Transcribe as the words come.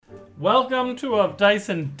Welcome to Of Dice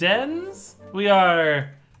and Dens. We are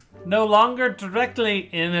no longer directly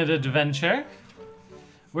in an adventure.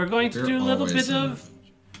 We're going to do a little bit of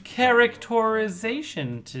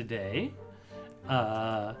characterization today.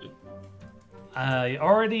 I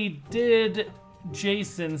already did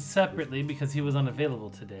Jason separately because he was unavailable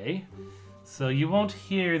today. So you won't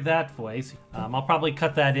hear that voice. I'll probably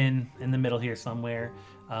cut that in the middle here somewhere.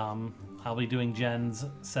 I'll be doing Jen's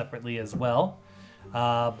separately as well.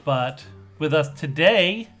 But with us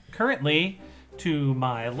today, currently, to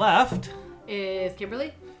my left, is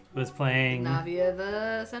Kimberly, who is playing Navia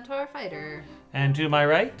the Centaur Fighter. And to my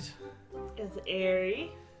right, is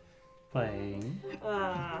Airy, playing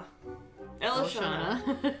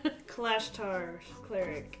Elishana, Kalashtar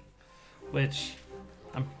Cleric. Which,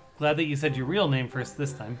 I'm glad that you said your real name first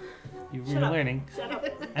this time. You're learning. Shut up.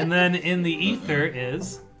 And then in the ether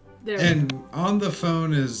is... And on the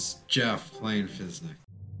phone is Jeff playing Fiznik.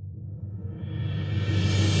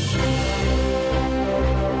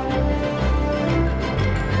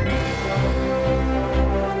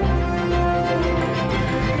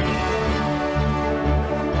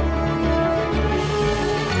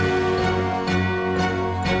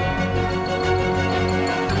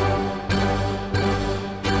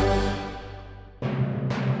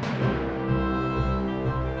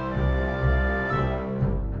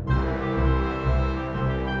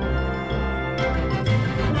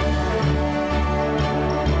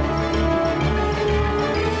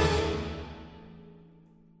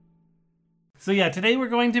 So yeah, today we're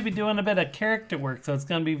going to be doing a bit of character work, so it's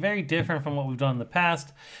going to be very different from what we've done in the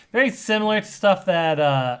past. Very similar to stuff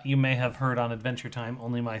that you may have heard on Adventure Time,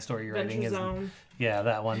 only my story writing is... Zone. Yeah,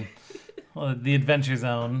 that one. Well, the Adventure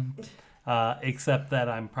Zone. Except that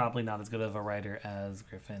I'm probably not as good of a writer as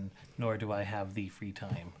Griffin, nor do I have the free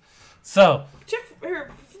time. So...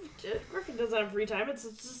 Griffin doesn't have free time, it's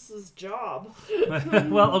just his job.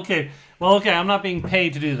 Well, okay, I'm not being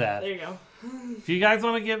paid to do that. There you go. If you guys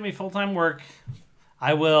want to give me full-time work,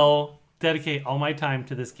 I will dedicate all my time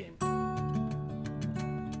to this game. I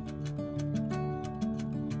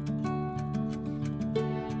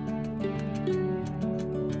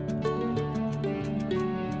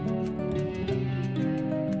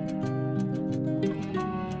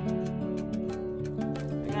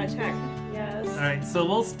got attack. Yes. Alright, so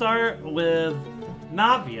we'll start with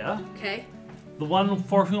Navia, Okay. the one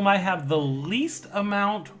for whom I have the least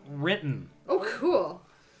amount written. Oh, cool.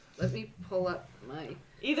 Let me pull up my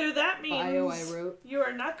Either that means bio I wrote. you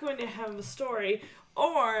are not going to have a story,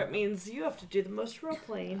 or it means you have to do the most role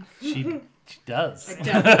playing. She does. I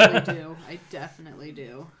definitely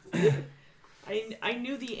do. I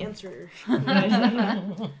knew the answer.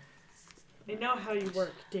 I know how you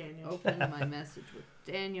work, Daniel. Open my message with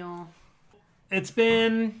Daniel. It's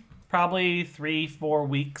been probably 3-4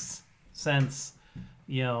 weeks since,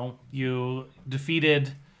 you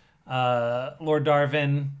defeated Lord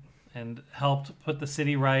Darvin and helped put the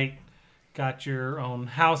city right. Got your own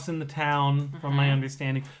house in the town, from my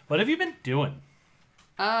understanding. What have you been doing?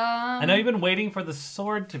 I know you've been waiting for the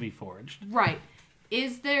sword to be forged. Right.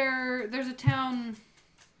 There's a town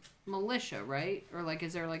militia, right? Or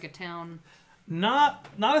is there a town... Not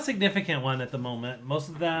a significant one at the moment. Most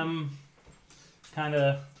of them kind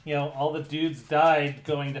of, all the dudes died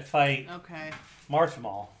going to fight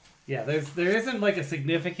Marshmal. Yeah, there isn't a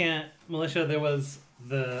significant militia. There was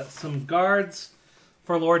some guards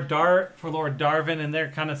for Lord Darvin, and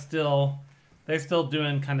they're still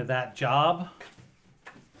doing kind of that job.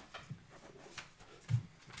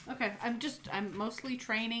 Okay, I'm mostly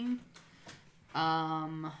training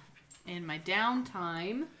in my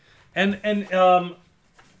downtime. And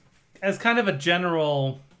as kind of a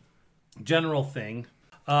general thing,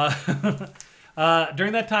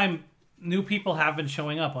 during that time, new people have been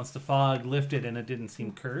showing up once the fog lifted and it didn't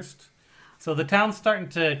seem cursed. So the town's starting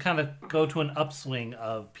to kind of go to an upswing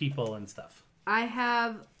of people and stuff. I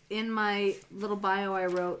have in my little bio I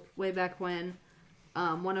wrote way back when,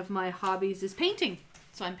 one of my hobbies is painting.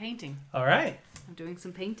 So I'm painting. All right. I'm doing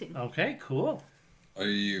some painting. Okay, cool. Are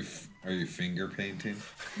you finger painting?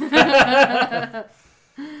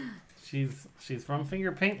 She's from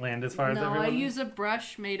Finger Paint Land as far as everyone. No, I use a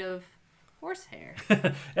brush made of horsehair.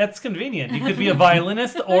 That's convenient. You could be a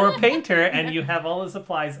violinist or a painter, and you have all the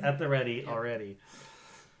supplies at the ready already.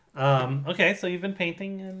 Okay, so you've been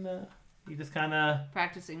painting, and you just kind of...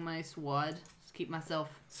 Practicing my swad. Just keep myself...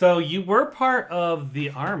 So you were part of the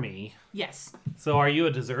army. Yes. So are you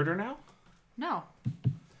a deserter now? No.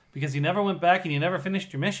 Because you never went back and you never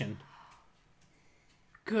finished your mission.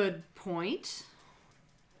 Good point.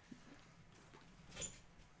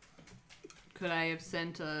 Could I have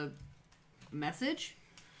sent a message?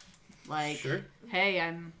 Like, Sure. hey,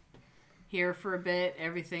 I'm here for a bit.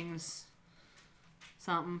 Everything's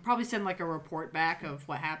something. Probably send like a report back of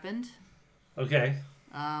what happened. Okay.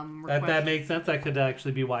 Request, That makes sense. That could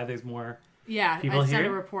actually be why there's more. yeah, people I send a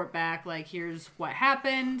here? report back. Like, here's what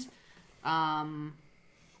happened.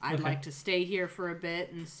 I'd Okay. like to stay here for a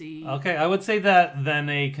bit and see. Okay, I would say that then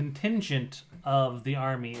a contingent of the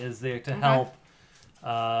army is there to help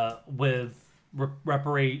with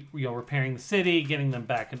repairing the city, getting them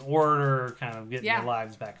back in order, kind of getting Yeah. their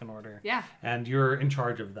lives back in order. Yeah. And you're in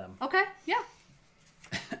charge of them. Okay. Yeah.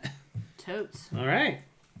 Totes. All right.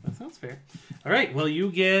 That sounds fair. All right. Well,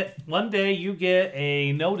 one day you get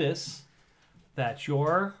a notice that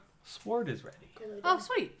your sword is ready. Oh,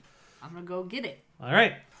 sweet. I'm gonna go get it. All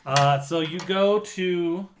right. So you go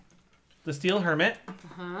to the Steel Hermit,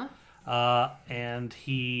 and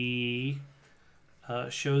he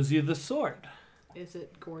shows you the sword. Is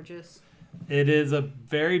it gorgeous? It is a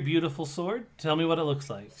very beautiful sword. Tell me what it looks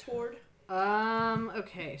like. Sword.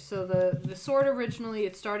 Okay, so the sword originally,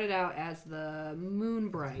 it started out as the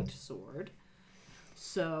Moonbright sword.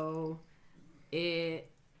 So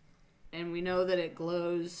and we know that it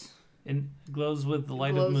glows. It glows with the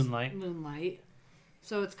light glows of moonlight. Moonlight.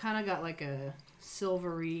 So it's kind of got like a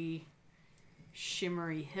silvery,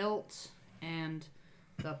 shimmery hilt, and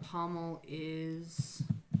the pommel is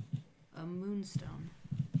a moonstone.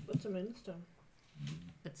 What's a moonstone?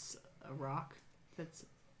 It's a rock that's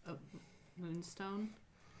a moonstone.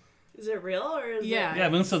 Is it real or is Yeah. Yeah,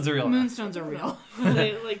 moonstones are real. Moonstones are real. Are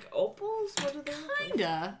they like opals? What are they? look like?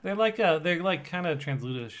 Kinda. They're like kind of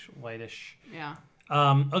transludish, whitish. Yeah.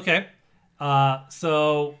 Okay.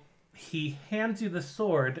 So he hands you the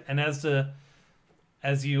sword, and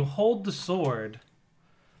as you hold the sword,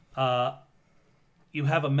 you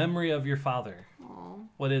have a memory of your father. Aw.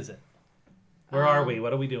 What is it? Where are we?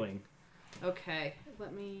 What are we doing? Okay.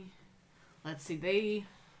 Let's see.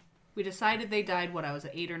 We decided they died when I was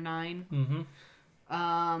 8 or 9. Mm-hmm.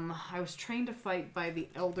 I was trained to fight by the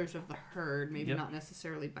elders of the herd, maybe Yep. not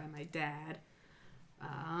necessarily by my dad.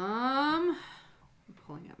 I'm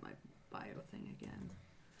pulling up my bio thing again.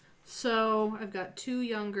 So I've got 2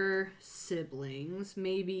 younger siblings.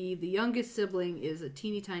 Maybe the youngest sibling is a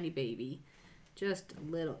teeny tiny baby, just a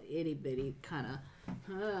little itty bitty, kind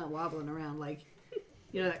of wobbling around like,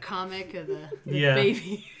 you know, that comic of the Yeah.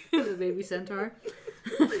 baby, the baby centaur.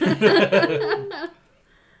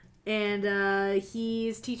 And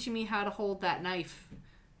he's teaching me how to hold that knife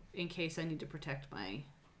in case I need to protect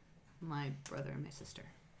my brother and my sister.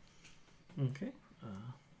 Okay.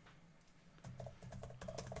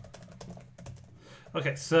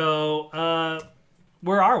 Okay. So,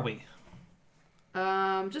 where are we?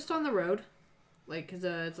 Just on the road, like, cause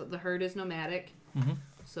the herd is nomadic, Mhm.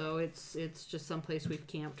 so it's just someplace we've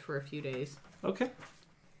camped for a few days. Okay.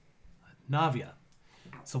 Navia.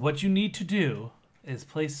 So what you need to do is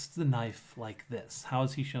place the knife like this. How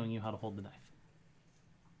is he showing you how to hold the knife?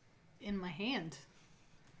 In my hand.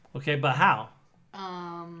 Okay, but how?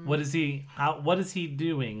 Um, What is he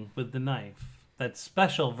doing with the knife that's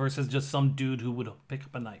special versus just some dude who would pick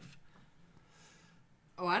up a knife?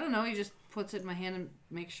 Oh, I don't know. He just puts it in my hand and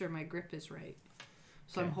makes sure my grip is right.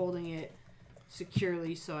 So I'm Okay. holding it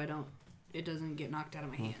securely so it doesn't get knocked out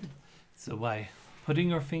of my hand. So by putting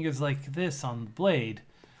your fingers like this on the blade,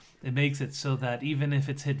 it makes it so that even if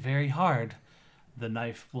it's hit very hard, the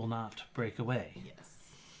knife will not break away. Yes.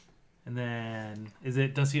 And then,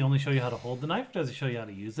 does he only show you how to hold the knife, or does he show you how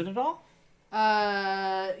to use it at all?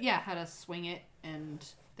 Yeah, how to swing it, and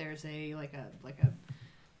there's a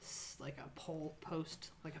pole post,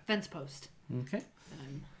 like a fence post Okay. that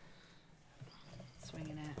I'm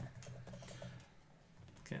swinging at.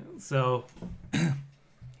 Okay, so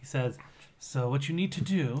he says, so what you need to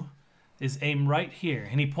do is aim right here.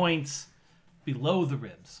 And he points below the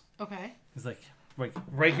ribs. Okay. He's like,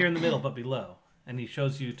 right here in the middle, but below. And he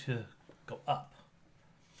shows you to go up.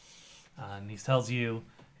 And he tells you,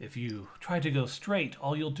 if you try to go straight,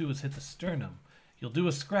 all you'll do is hit the sternum. You'll do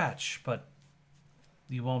a scratch, but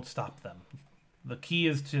you won't stop them. The key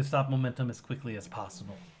is to stop momentum as quickly as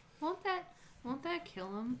possible. Won't that kill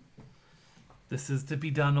him? This is to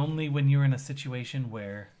be done only when you're in a situation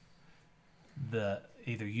where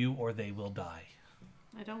either you or they will die.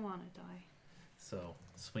 I don't want to die. So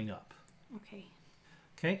swing up. Okay.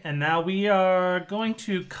 Okay, and now we are going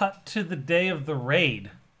to cut to the day of the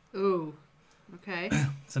raid. Ooh. Okay.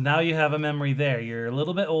 So now you have a memory there. You're a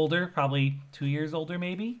little bit older, probably 2 years older,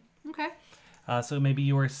 maybe. Okay. So maybe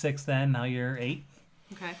you were 6 then. Now you're 8.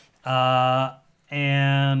 Okay.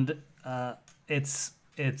 And it's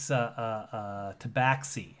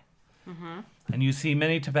tabaxi. Mm-hmm. And you see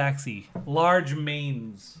many tabaxi, large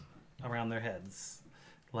manes around their heads,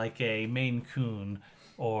 like a Maine Coon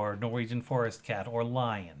or Norwegian forest cat or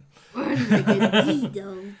lion.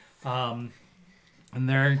 And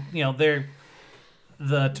they're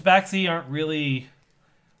the tabaxi aren't really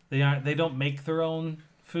they don't make their own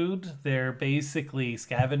food. They're basically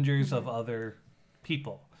scavengers of other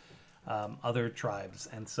people, other tribes,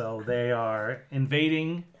 and so they are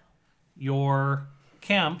invading your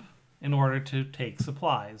camp in order to take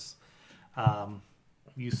supplies.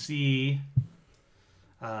 You see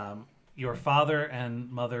your father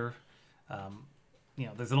and mother.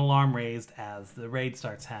 There's an alarm raised as the raid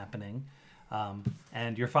starts happening.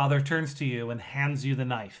 And your father turns to you and hands you the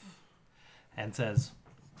knife and says,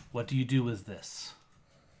 "What do you do with this?"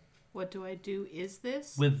 What do I do? Is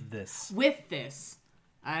this? With this. With this.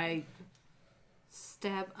 I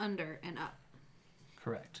stab under and up.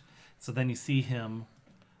 Correct. So then you see him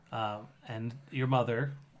and your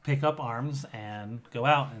mother pick up arms and go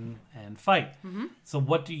out and fight. Mm-hmm. So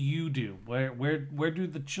what do you do? Where do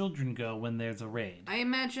the children go when there's a raid? I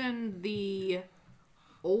imagine the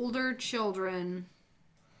older children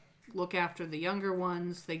look after the younger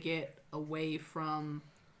ones. They get away from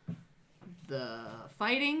the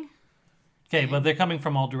fighting. Okay, but they're coming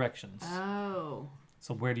from all directions. Oh.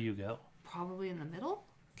 So where do you go? Probably in the middle?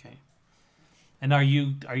 Okay. And are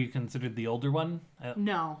you considered the older one?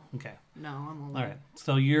 No. Okay. No, I'm older. All right.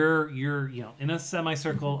 So you're in a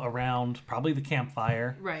semicircle around probably the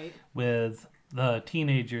campfire. Right. With the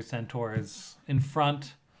teenager centaurs in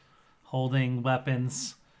front, holding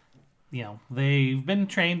weapons. They've been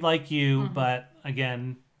trained like you, but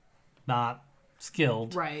again, not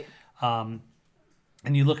skilled. Right.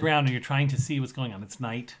 And you look around and you're trying to see what's going on. It's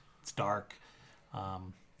night. It's dark.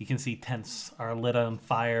 You can see tents are lit on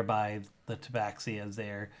fire by the tabaxi as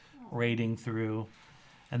they're raiding through.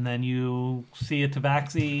 And then you see a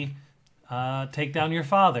tabaxi take down your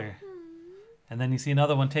father. And then you see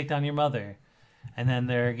another one take down your mother. And then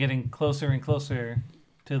they're getting closer and closer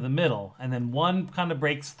to the middle. And then one kind of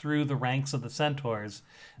breaks through the ranks of the centaurs.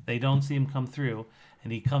 They don't see him come through.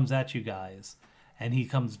 And he comes at you guys. And he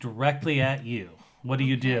comes directly at you. What do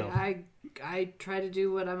you do? I try to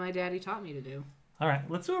do what my daddy taught me to do. All right,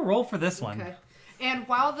 let's do a roll for this one. Okay. And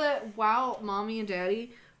while mommy and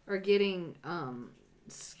daddy are getting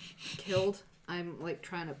killed, I'm like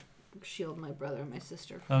trying to shield my brother and my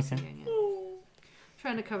sister from seeing it.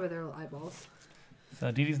 Trying to cover their eyeballs.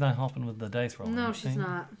 So Dee Dee's not helping with the dice roll. No, she's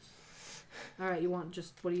not. All right, you want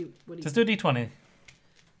just what do you? Just do a D20.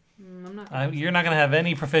 I'm not. You're not gonna have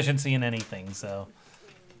any proficiency in anything, so.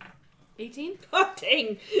 18? Oh,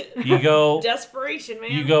 dang. You go. Desperation,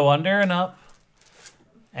 man. You go under and up,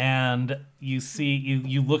 and you see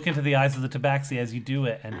you look into the eyes of the tabaxi as you do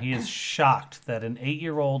it, and he is shocked that an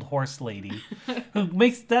 8-year-old horse lady, who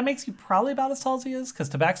makes you probably about as tall as he is, because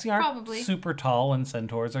tabaxi aren't Probably. super tall, and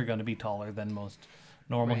centaurs are going to be taller than most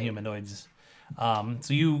normal humanoids.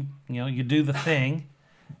 So you do the thing,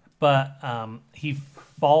 but he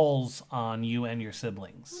falls on you and your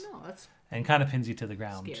siblings. Oh, no, that's And kind of pins you to the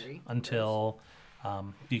ground scary. until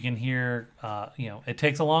you can hear, it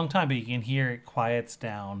takes a long time, but you can hear it quiets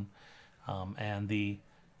down, and the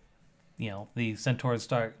centaurs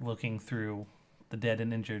start looking through the dead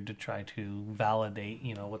and injured to try to validate,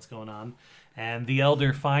 what's going on. And the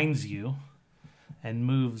elder finds you and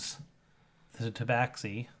moves to the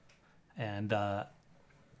tabaxi, and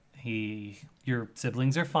your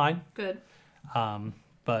siblings are fine, good.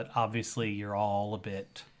 but obviously you're all a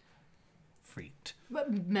bit freaked.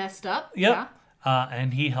 But messed up. Yep.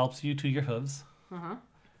 And he helps you to your hooves.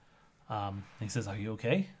 Uh-huh. He says, "Are you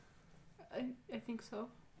okay?" I think so.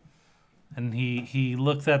 And he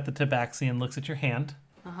looks at the tabaxi and looks at your hand.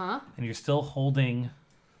 Uh-huh. And you're still holding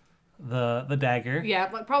the dagger. Yeah,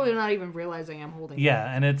 but probably not even realizing I'm holding it.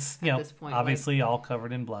 Yeah, and it's this point, obviously all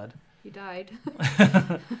covered in blood. He died.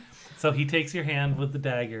 So he takes your hand with the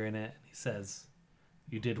dagger in it. He says,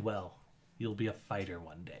 "You did well. You'll be a fighter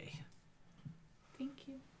one day." Thank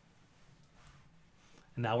you.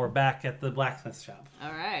 And now we're back at the blacksmith shop.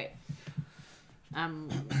 All right. I'm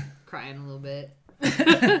crying a little bit.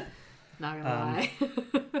 Not gonna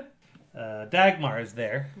lie. Dagmar is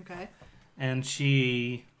there, Okay. and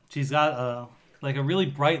she's got a really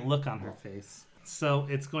bright look on her face. So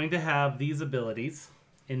it's going to have these abilities: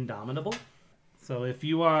 Indomitable. So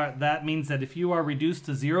that means that if you are reduced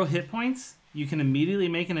to 0 hit points, you can immediately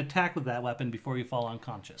make an attack with that weapon before you fall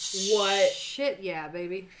unconscious. What? Shit, yeah,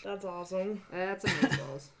 baby. That's awesome. That's amazing.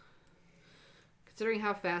 Considering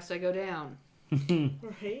how fast I go down.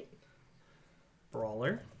 Right?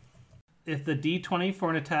 Brawler. If the D20 for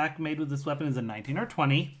an attack made with this weapon is a 19 or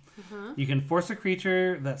 20, You can force a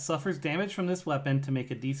creature that suffers damage from this weapon to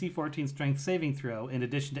make a DC 14 strength saving throw in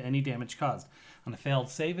addition to any damage caused. On a failed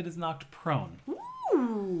save, it is knocked prone.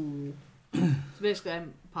 Ooh. So basically,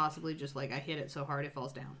 I'm possibly just like I hit it so hard it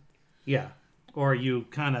falls down. Yeah. Or you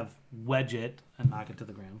kind of wedge it and knock it to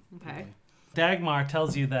the ground. Okay. Dagmar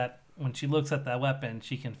tells you that when she looks at that weapon,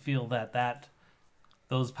 she can feel that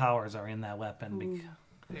those powers are in that weapon. Ooh,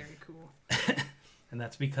 very cool. And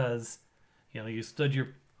that's because, you stood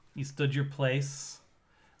your place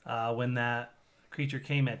when that creature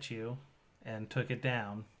came at you and took it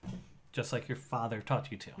down, just like your father taught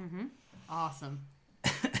you to. Mm-hmm. Awesome.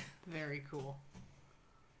 Very cool.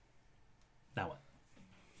 Now what?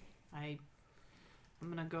 I'm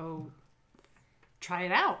gonna go try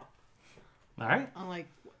it out. All right. I'm like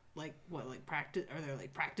practice? Are there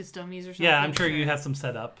like practice dummies or something? Yeah, I'm sure you have some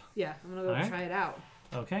set up. Yeah, I'm gonna go All right. try it out.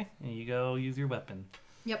 Okay, and you go use your weapon.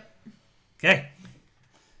 Yep. Okay.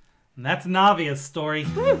 And that's Navia's story.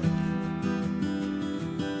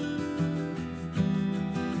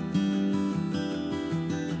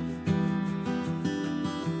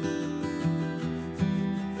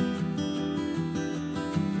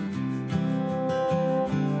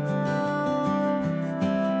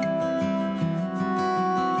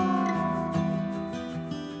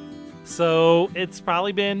 So it's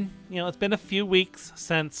probably been, it's been a few weeks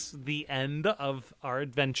since the end of our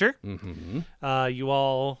adventure. Mm-hmm. You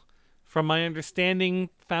all, from my understanding,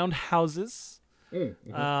 found houses,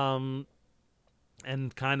 Mm-hmm.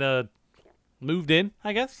 and kind of moved in,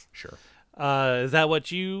 I guess. Sure. Is that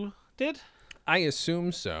what you did? I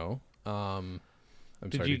assume so. I'm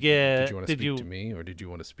Did sorry. you did get- you want did to speak you- to me, or did you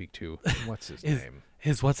want to speak to what's his Is- name?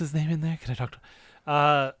 What's his name in there? Can I talk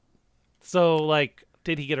to? So like,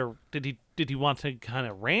 did he want to kind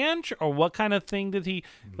of ranch, or what kind of thing did he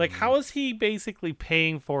like? How is he basically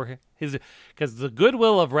paying for his? Because the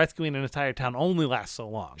goodwill of rescuing an entire town only lasts so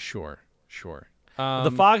long. Sure.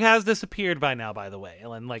 The fog has disappeared by now, by the way,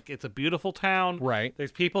 and like it's a beautiful town. Right.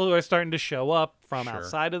 There's people who are starting to show up from Sure.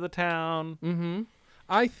 outside of the town. Mm-hmm.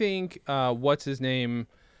 I think what's his name?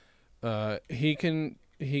 He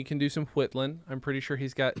can do some whittling. I'm pretty sure he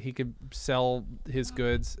could sell his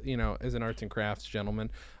goods, as an arts and crafts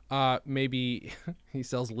gentleman. Maybe he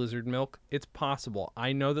sells lizard milk. It's possible.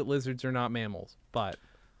 I know that lizards are not mammals, but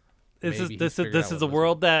This maybe is he figured out a what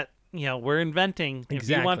world that we're inventing. If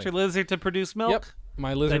you want Exactly. your lizard to produce milk, Yep,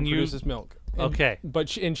 my lizard Then you- produces milk. And- Okay. but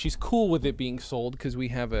she's cool with it being sold because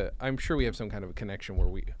I'm sure we have some kind of a connection where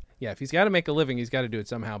if he's got to make a living, he's got to do it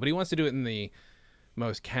somehow. But he wants to do it in the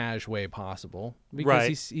most cash way possible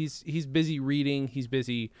because Right. he's busy reading, he's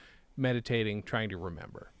busy meditating, trying to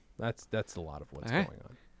remember. That's a lot of what's All right. going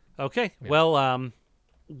on. Okay. Well,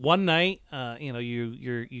 one night,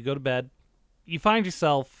 you go to bed. You find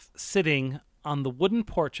yourself sitting on the wooden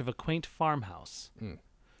porch of a quaint farmhouse. Mm.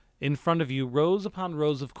 In front of you, rows upon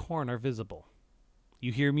rows of corn are visible.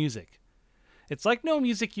 You hear music. It's like no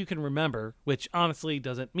music you can remember, which honestly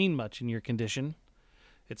doesn't mean much in your condition.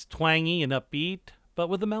 It's twangy and upbeat, but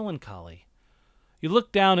with a melancholy. You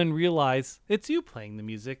look down and realize it's you playing the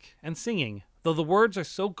music and singing, though the words are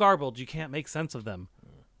so garbled you can't make sense of them.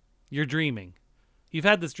 You're dreaming. You've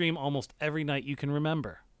had this dream almost every night you can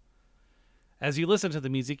remember. As you listen to the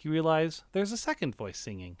music, you realize there's a second voice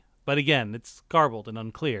singing, but again, it's garbled and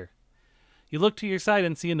unclear. You look to your side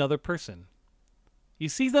and see another person. You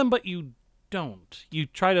see them, but you don't. You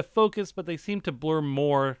try to focus, but they seem to blur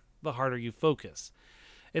more the harder you focus.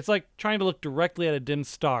 It's like trying to look directly at a dim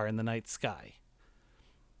star in the night sky.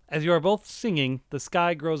 As you are both singing, the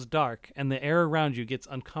sky grows dark and the air around you gets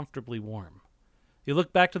uncomfortably warm. You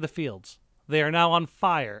look back to the fields. They are now on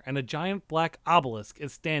fire, and a giant black obelisk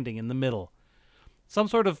is standing in the middle. Some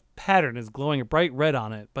sort of pattern is glowing a bright red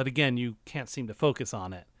on it, but again, you can't seem to focus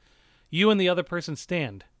on it. You and the other person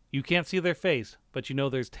stand. You can't see their face, but you know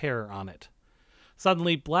there's terror on it.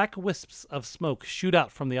 Suddenly, black wisps of smoke shoot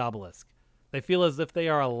out from the obelisk. They feel as if they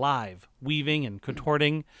are alive, weaving and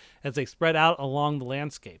contorting as they spread out along the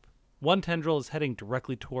landscape. One tendril is heading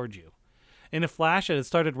directly toward you. In a flash, it has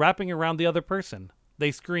started wrapping around the other person.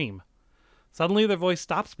 They scream. Suddenly, their voice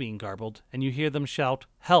stops being garbled, and you hear them shout,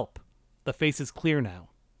 "Help!" The face is clear now.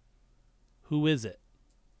 Who is it?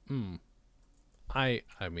 I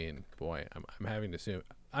mean, boy, I'm having to assume.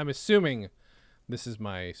 I'm assuming this is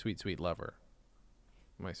my sweet, sweet lover.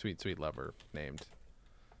 My sweet, sweet lover named.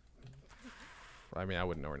 I mean, I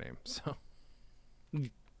wouldn't know her name, so.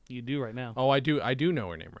 You do right now. Oh, I do know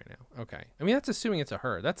her name right now. Okay. I mean, that's assuming it's a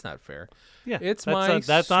her. That's not fair. Yeah, It's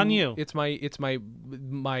that's on you. It's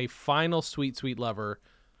my final sweet, sweet lover.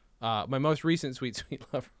 My most recent sweet, sweet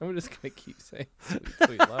lover. I'm just gonna keep saying sweet,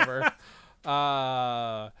 sweet lover.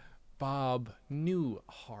 Bob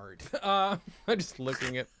Newhart. I'm just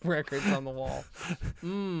looking at records on the wall.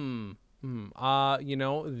 You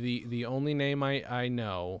know, the only name I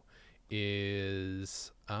know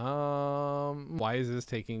is why is this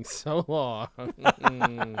taking so long?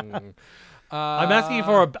 I'm asking you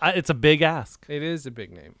for it's a big ask. It is a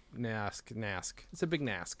big name. Nask. It's a big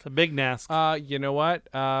Nask. A big ask. You know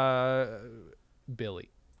what? Billy.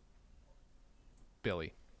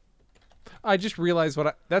 I just realized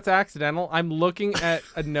that's accidental. I'm looking at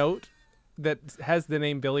a note that has the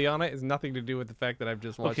name Billy on it. It's nothing to do with the fact that I've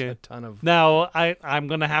just watched a ton of. Now I'm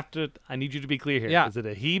gonna have to. I need you to be clear here. Yeah. Is it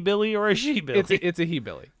a he Billy or a she Billy? It's a he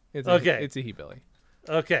Billy. It's a he Billy.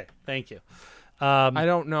 Okay. Thank you. I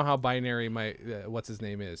don't know how binary my what's his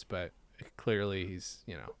name is, but clearly he's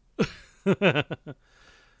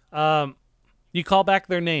You call back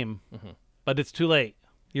their name, but it's too late.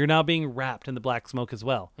 You're now being wrapped in the black smoke as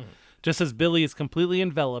well. Just as Billy is completely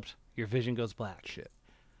enveloped, your vision goes black. Shit.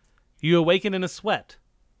 You awaken in a sweat.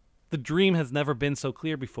 The dream has never been so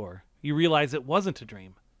clear before. You realize it wasn't a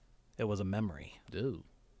dream. It was a memory. Dude.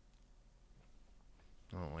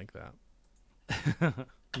 I don't like that.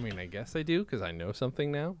 I mean, I guess I do because I know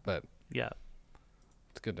something now, but Yeah.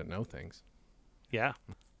 it's good to know things. Yeah.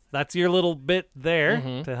 That's your little bit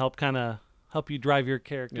there to help you drive your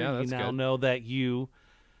character. Yeah, you that's now good. know that you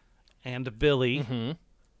and Billy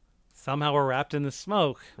somehow were wrapped in the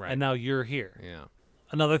smoke, Right. and now you're here. Yeah.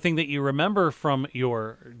 Another thing that you remember from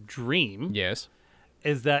your dream Yes.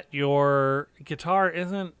 is that your guitar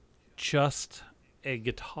isn't just a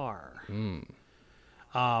guitar.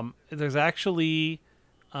 There's actually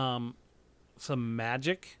some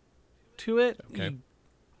magic to it. Okay.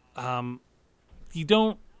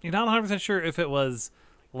 You're not 100% sure if it was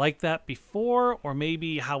like that before, or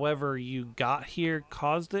maybe however you got here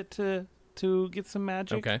caused it to get some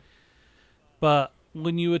magic. Okay. But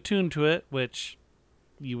when you attune to it, which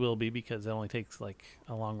you will be because it only takes like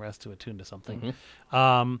a long rest to attune to something,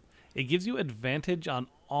 it gives you advantage on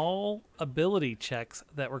all ability checks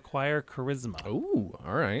that require charisma. Ooh,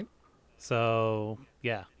 all right. So,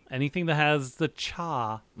 yeah, anything that has the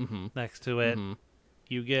cha next to it,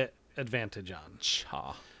 you get advantage on.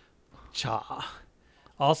 Cha. Cha.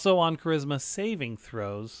 Also on charisma saving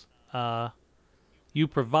throws, you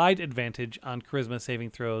provide advantage on charisma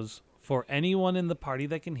saving throws for anyone in the party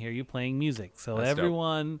that can hear you playing music. So That's dope.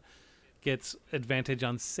 everyone gets advantage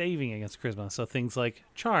on saving against charisma. So things like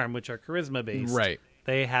charm, which are charisma based, Right.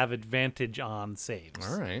 they have advantage on saves.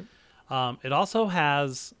 All right.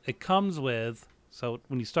 It comes with, so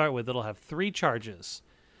when you start with, it'll have 3 charges.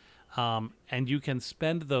 And you can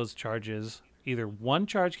spend those charges. Either one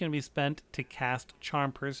charge can be spent to cast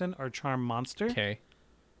Charm Person or Charm Monster, Okay.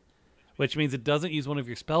 which means it doesn't use one of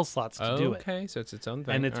your spell slots to do it. Okay, so it's its own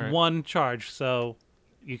thing. And it's All right. one charge, so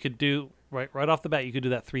you could do, right off the bat, you could do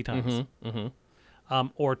that 3 times.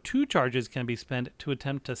 Or 2 charges can be spent to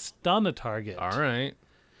attempt to stun a target. All right.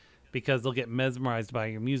 Because they'll get mesmerized by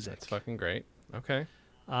your music. That's fucking great. Okay.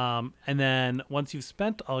 And then once you've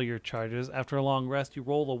spent all your charges, after a long rest, you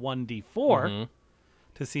roll a 1d4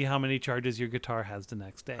 to see how many charges your guitar has the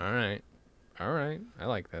next day. All right. All right. I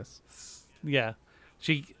like this. Yeah,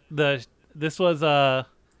 this was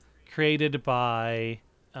created by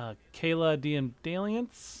Kayla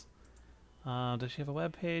Dalliance. Does she have a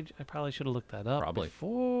web page? I probably should have looked that up Probably.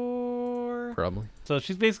 before. Probably. So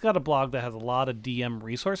she's basically got a blog that has a lot of DM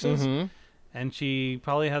resources. And she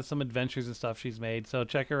probably has some adventures and stuff she's made. So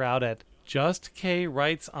check her out at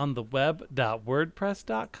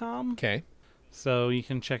justkwritesontheweb.wordpress.com. Okay. So you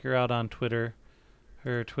can check her out on Twitter.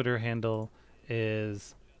 Her Twitter handle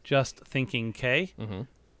is justthinkingk.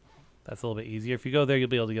 That's a little bit easier. If you go there, you'll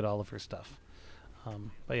be able to get all of her stuff.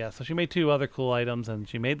 But yeah, so she made 2 other cool items, and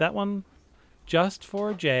she made that one just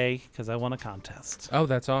for Jay because I won a contest. Oh,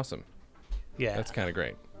 that's awesome. Yeah. That's kind of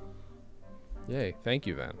great. Yay. Thank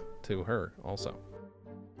you, then, to her also.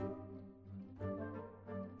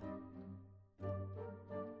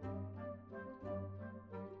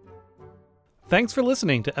 Thanks for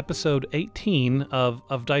listening to episode 18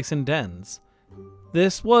 of Dice and Dens.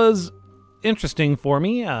 This was interesting for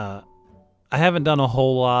me. I haven't done a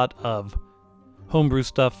whole lot of homebrew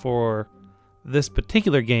stuff for this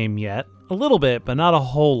particular game yet. A little bit, but not a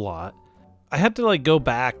whole lot. I had to go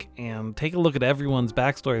back and take a look at everyone's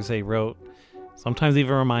backstories they wrote. Sometimes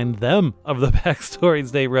even remind them of the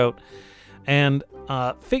backstories they wrote. And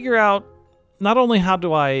figure out not only how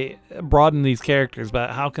do I broaden these characters,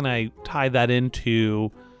 but how can I tie that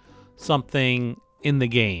into something in the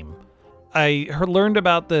game. I learned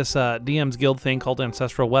about this DM's Guild thing called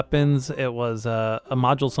Ancestral Weapons. It was a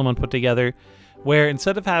module someone put together where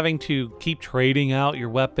instead of having to keep trading out your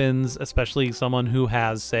weapons, especially someone who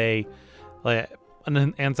has, say, like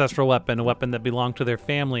an ancestral weapon, a weapon that belonged to their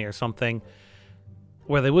family or something,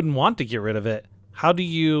 where they wouldn't want to get rid of it, how do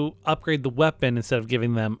you upgrade the weapon instead of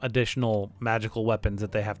giving them additional magical weapons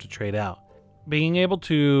that they have to trade out? Being able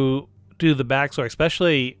to do the backstory,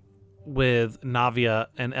 especially with Navia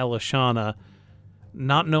and Elishana,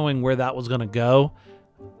 not knowing where that was going to go,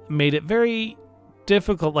 made it very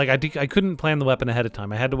difficult. Like, I couldn't plan the weapon ahead of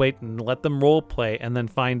time. I had to wait and let them role play and then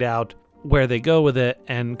find out where they go with it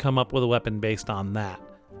and come up with a weapon based on that.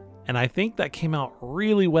 And I think that came out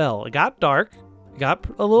really well. It got dark. It got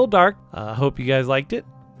a little dark. I hope you guys liked it.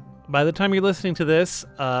 By the time you're listening to this,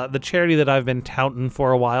 the charity that I've been touting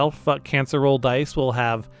for a while, Fuck Cancer Roll Dice, will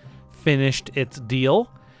have finished its deal.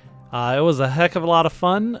 It was a heck of a lot of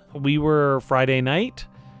fun. We were Friday night.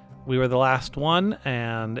 We were the last one,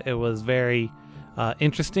 and it was very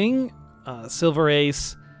interesting. Silver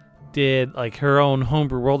Ace did like her own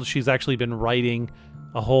homebrew world. She's actually been writing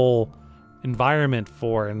a whole environment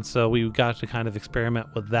for, and so we got to kind of experiment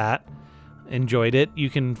with that. Enjoyed it. You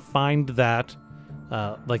can find that,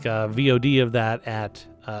 like a VOD of that at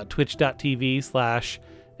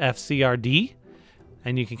twitch.tv/FCRD.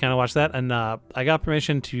 And you can kind of watch that. And I got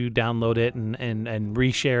permission to download it and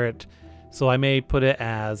reshare it. So I may put it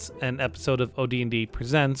as an episode of OD&D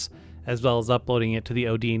Presents, as well as uploading it to the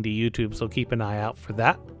OD&D YouTube. So keep an eye out for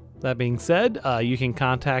that. That being said, you can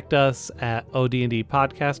contact us at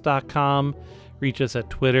odndpodcast.com. Reach us at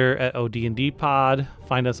Twitter at ODNDpod.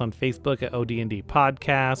 Find us on Facebook at ODND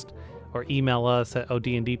Podcast. Or email us at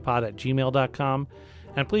odndpod@gmail.com.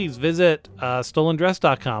 And please visit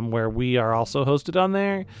stolendress.com, where we are also hosted on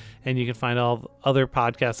there. And you can find all other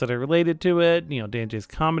podcasts that are related to it. You know, Danjay's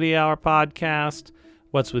Comedy Hour podcast,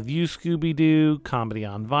 What's With You, Scooby-Doo, Comedy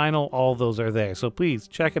on Vinyl. All those are there. So please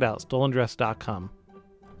check it out, stolendress.com.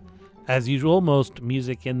 As usual, most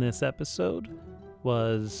music in this episode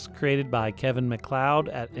was created by Kevin MacLeod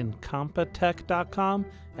at incompetech.com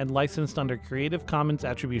and licensed under Creative Commons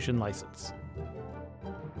Attribution License.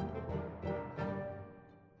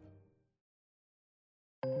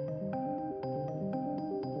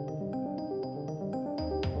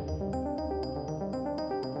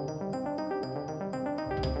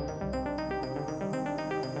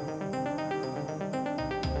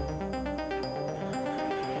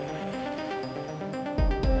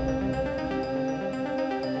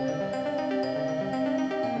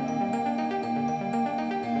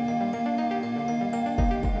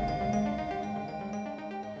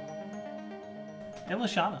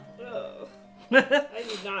 Elishana. Oh. I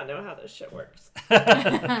do not know how this shit works.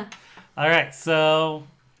 All right, so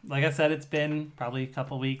like I said, it's been probably a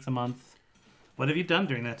couple weeks, a month. What have you done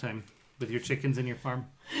during that time with your chickens and your farm?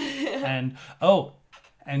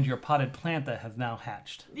 and your potted plant that has now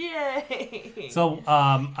hatched. Yay! So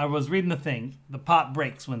I was reading the thing. The pot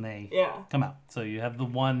breaks when they come out. So you have the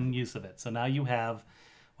one use of it. So now you have...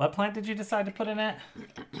 What plant did you decide to put in it?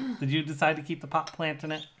 Did you decide to keep the pot plant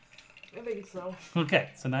in it? I think so. Okay,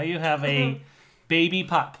 so now you have a baby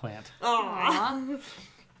pot plant. Aww.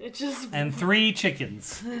 It just... And 3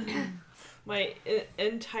 chickens. My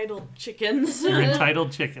entitled chickens. Your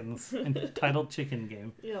entitled chickens. Entitled chicken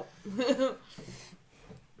game. Yep.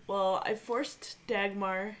 Well, I forced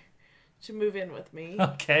Dagmar to move in with me.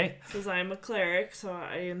 Okay. Because I'm a cleric, so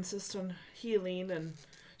I insist on healing and...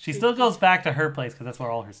 She still goes back to her place because that's where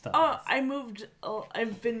all her stuff is.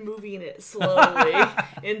 I've been moving it slowly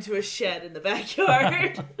into a shed in the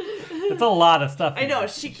backyard. It's a lot of stuff. I know,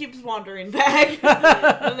 she keeps wandering back.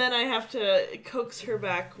 And then I have to coax her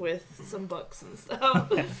back with some books and stuff.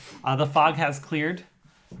 The fog has cleared,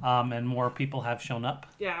 and more people have shown up.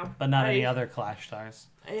 Yeah. But not any other Clash Stars.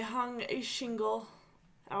 I hung a shingle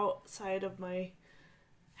outside of my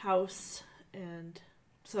house, and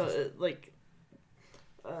so,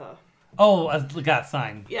 got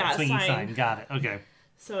sign. Yeah, swinging sign. Got it. Okay.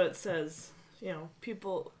 So it says,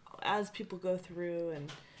 people go through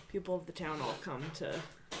and people of the town all come to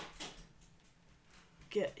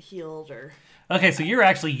get healed or... Okay, so you're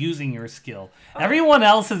actually using your skill. Everyone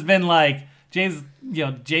else has been like, Jay's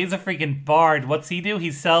a freaking bard. What's he do?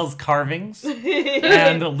 He sells carvings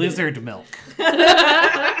and lizard milk.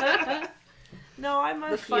 No, I'm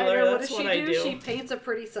a healer. That's what I do. She paints a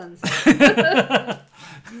pretty sunset.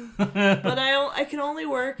 But I can only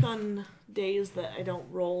work on days that I don't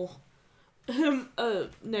roll a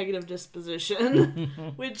negative disposition,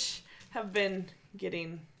 which have been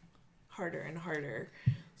getting harder and harder.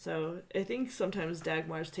 So I think sometimes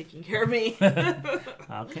Dagmar's taking care of me.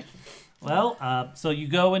 Okay. Well, so you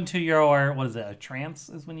go into your, what is it, a trance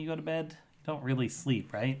is when you go to bed? You don't really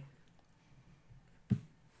sleep, right?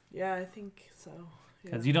 Yeah, I think so.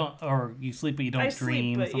 Because you don't, or you sleep but you don't I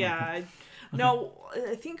dream. sleep, but something yeah. like No,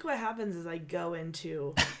 I think what happens is I go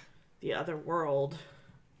into the other world.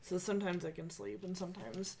 So sometimes I can sleep, and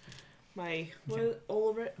sometimes my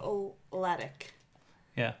Oladic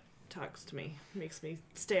yeah. talks to me, makes me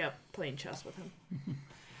stay up playing chess with him.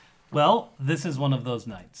 Well, this is one of those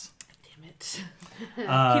nights. Damn it.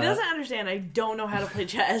 Uh, He doesn't understand I don't know how to play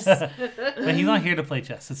chess. But he's not here to play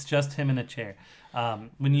chess. It's just him in a chair.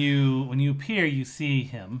 When you appear, you see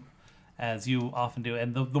him, as you often do,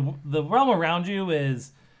 and the realm around you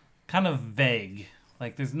is kind of vague.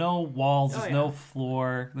 Like there's no walls, there's no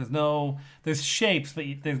floor, there's shapes, but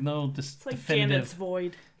there's no It's like definitive. Janet's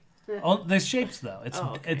Void. Oh, there's shapes though.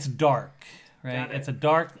 Okay. It's dark, right? Got it. It's a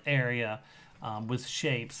dark area with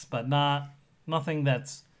shapes, but nothing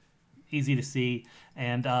that's easy to see.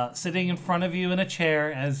 And sitting in front of you in a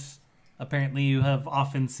chair, as apparently you have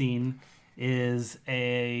often seen, is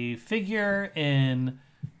a figure in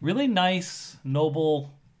really nice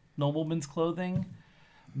nobleman's clothing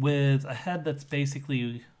with a head that's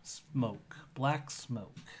basically smoke, black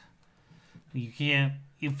smoke.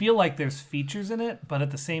 You feel like there's features in it, but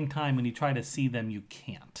at the same time, when you try to see them, you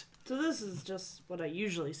can't. So this is just what I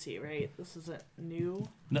usually see, right? This isn't new.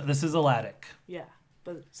 No, this is Aladic. Yeah.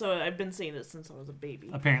 But so I've been seeing it since I was a baby.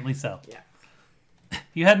 Apparently so. Yeah.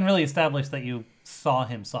 You hadn't really established that you saw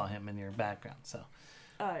him in your background, so.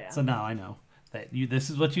 Oh yeah. So now I know that this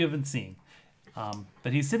is what you have been seeing.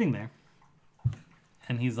 But he's sitting there,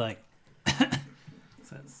 and he's like,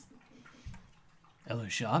 says,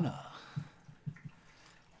 Elishana,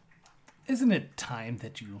 isn't it time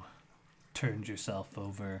that you turned yourself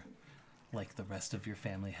over like the rest of your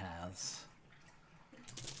family has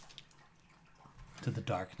to the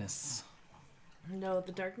darkness? No,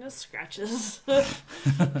 the darkness scratches.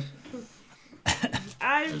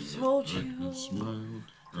 I've told you. Smiled.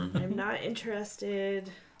 I'm not interested.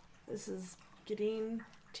 This is getting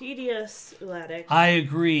tedious, Uladic. I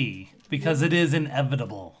agree, because it is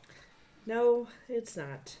inevitable. No, it's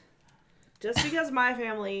not. Just because my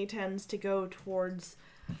family tends to go towards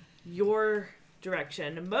your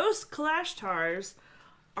direction, most Kalashtar's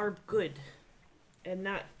are good and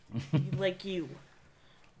not like you.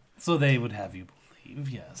 So they would have you believe,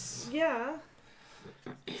 yes. Yeah.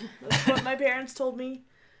 That's what my parents told me.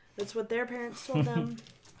 That's what their parents told them.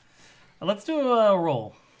 Let's do a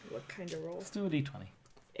roll. What kind of roll? Let's do a d20.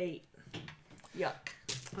 8. Yuck.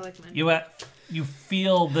 I like mine. You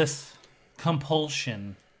feel this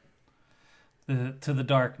compulsion to the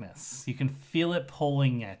darkness. You can feel it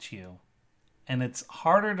pulling at you. And it's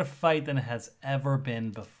harder to fight than it has ever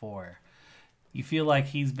been before. You feel like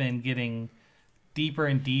he's been getting deeper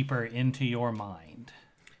and deeper into your mind.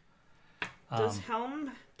 Does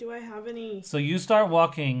Helm, do I have any... So you start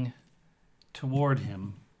walking toward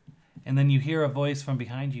him, and then you hear a voice from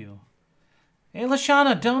behind you. Hey,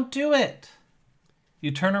 Lashana, don't do it!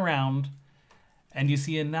 You turn around, and you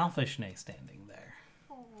see a Nalfishne standing there.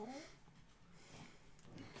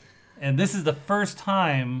 And this is the first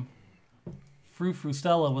time Fru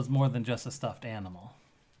Frustella was more than just a stuffed animal.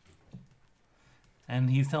 And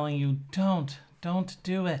he's telling you, don't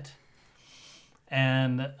do it.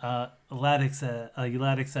 And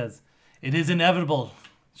Uladic says, it is inevitable.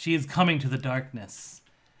 She is coming to the darkness.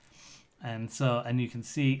 And you can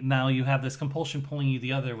see, now you have this compulsion pulling you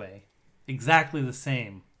the other way. Exactly the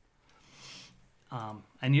same.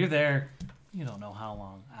 And you're there, you don't know how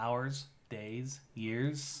long. Hours, days,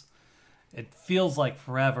 years. It feels like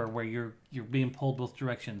forever where you're being pulled both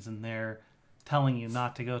directions and they're telling you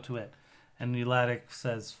not to go to it. And Uladic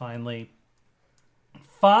says finally,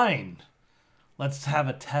 fine. Let's have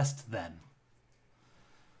a test then.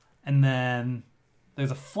 And then there's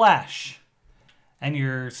a flash, and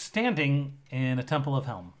you're standing in a Temple of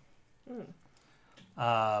Helm.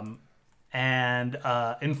 And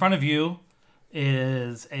in front of you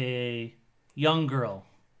is a young girl,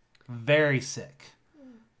 very sick,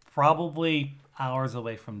 probably hours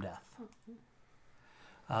away from death.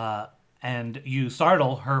 And you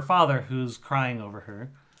startle her father, who's crying over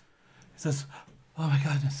her. He says, oh my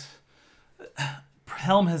goodness.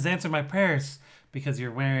 Helm has answered my prayers because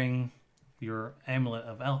you're wearing your amulet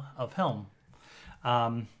of Helm.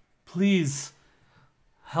 Please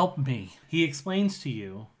help me. He explains to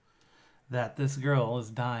you that this girl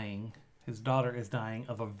is dying. His daughter is dying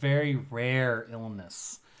of a very rare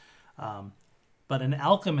illness. But an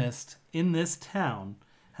alchemist in this town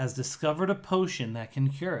has discovered a potion that can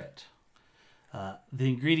cure it. The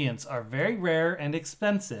ingredients are very rare and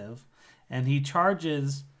expensive, and he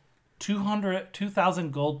charges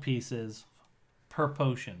 2,000 gold pieces per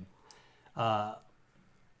potion.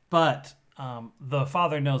 But the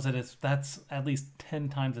father knows that that's at least 10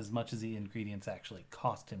 times as much as the ingredients actually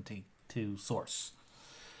cost him to source.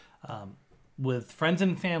 With friends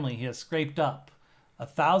and family, he has scraped up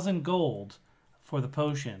 1,000 gold for the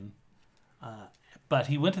potion. But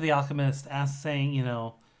he went to the alchemist,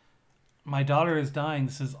 saying, my daughter is dying.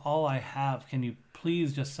 This is all I have. Can you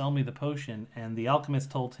please just sell me the potion? And the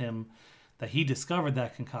alchemist told him that he discovered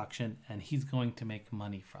that concoction and he's going to make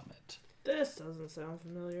money from it. This doesn't sound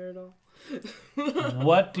familiar at all.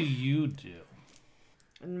 What do you do?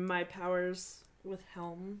 And my powers with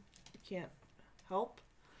Helm can't help?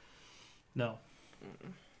 No.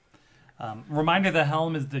 Reminder, the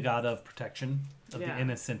Helm is the god of protection of the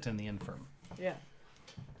innocent and the infirm. Yeah.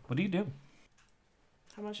 What do you do?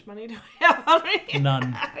 How much money do I have on me?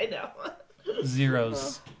 None. I know.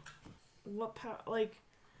 Zeros. What power?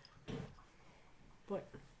 What?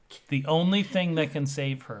 The only thing that can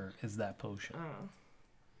save her is that potion. Oh.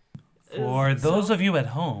 For those of you at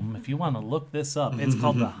home, if you want to look this up, it's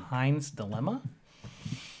called the Heinz Dilemma.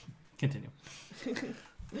 Continue.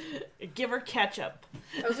 Give her ketchup.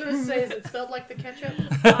 I was going to say, is it spelled like the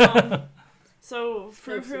ketchup? So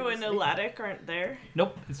Frou-Frou and Elatic aren't there.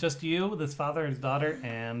 Nope, it's just you, this father, his daughter,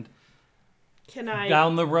 and Can I?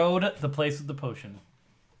 down the road, the place with the potion.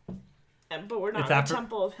 But we're not It's in after- the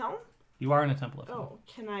Temple of Helm. You are in a temple of Helm. Oh,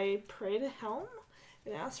 can I pray to Helm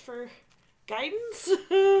and ask for guidance?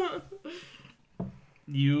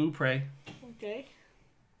 You pray. Okay.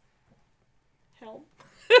 Helm.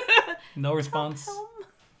 No response. Helm.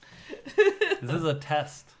 This is a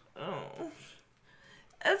test. Oh.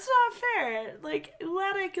 That's not fair.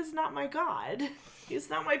 Elatic is not my god. He's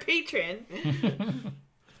not my patron.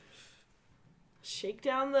 Shake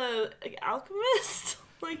down the alchemist?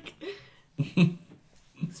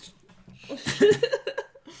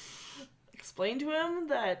 Explain to him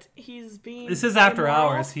that he's being This is after immoral?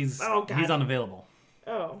 hours. He's unavailable.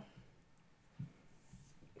 Oh.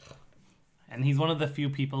 And he's one of the few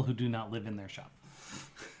people who do not live in their shop.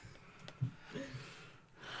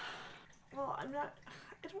 Well, I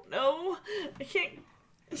don't know.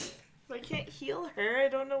 I can't heal her. I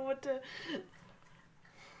don't know what to.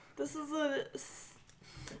 This is a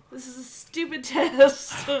stupid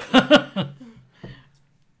test.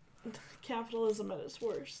 Capitalism at its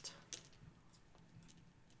worst.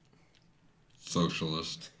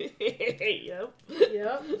 Socialist. Yep.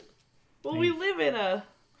 Yep. Well, we live in a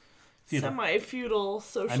Feudal. semi-feudal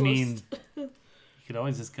socialist. I mean, you could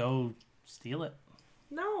always just go steal it.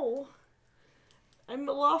 No. I'm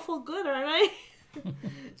a lawful good, aren't I? I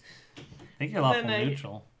think you're lawful Then I-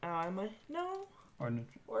 neutral. Oh, am I? No. Or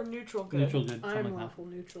neutral. Or neutral good. Neutral good. something I'm like that. lawful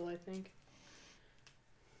neutral, I think.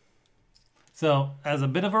 So, as a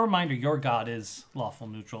bit of a reminder, your god is lawful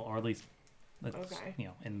neutral, or at least, that's, Okay.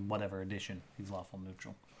 in whatever edition, he's lawful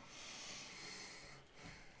neutral.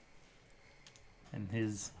 And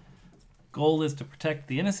his goal is to protect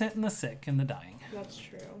the innocent and the sick and the dying. That's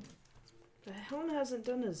true. The Helm hasn't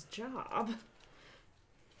done his job.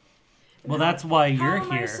 Well, that's why you're How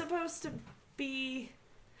am I here. supposed to be...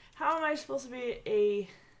 How am I supposed to be a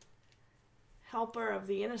helper of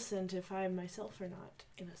the innocent if I myself are not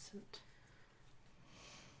innocent?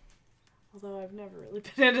 Although I've never really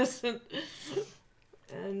been innocent.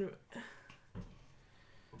 And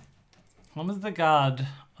Helm is the god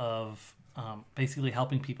of basically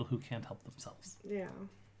helping people who can't help themselves. yeah.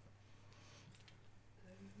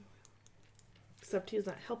 Except he's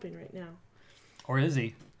not helping right now. Or is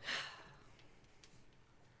he?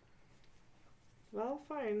 Well,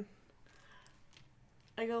 fine.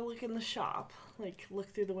 I go look in the shop. Look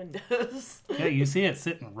through the windows. Yeah, you see it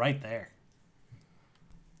sitting right there.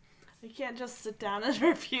 I can't just sit down and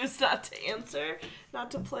refuse not to answer, not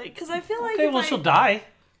to play. Because I feel like Okay, if well, she'll die.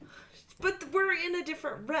 But we're in a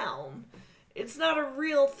different realm. It's not a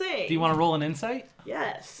real thing. Do you want to roll an insight?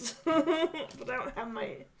 Yes. But I don't have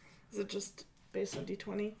my... Is it just based on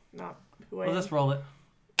D20? Not who I We'll am? just roll it.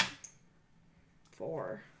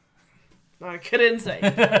 4. Not a good insight.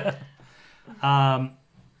 I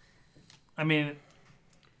mean,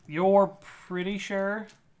 you're pretty sure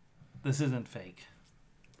this isn't fake.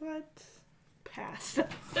 What? Pass.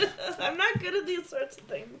 I'm not good at these sorts of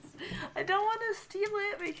things. I don't want to steal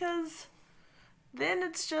it because then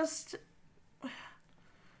it's just...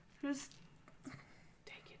 Who's...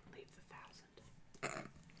 Take it, leave the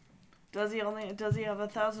 1,000. Does he have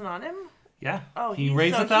 1,000 on him? Yeah. Oh, he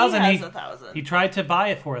raised 1,000. He has 1,000. He tried to buy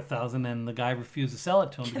it for 1,000, and the guy refused to sell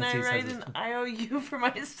it to him Can because I he write says an it's IOU for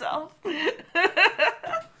myself?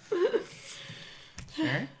 sure.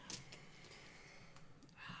 I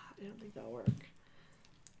don't think that'll work.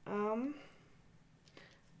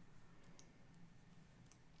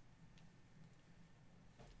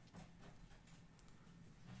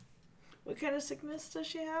 What kind of sickness does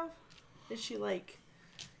she have? Is she like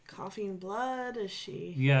coughing blood? Is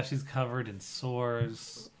she? Yeah, she's covered in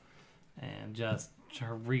sores and just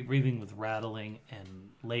her breathing with rattling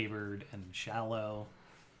and labored and shallow.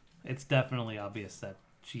 It's definitely obvious that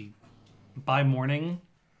by morning,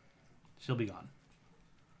 she'll be gone.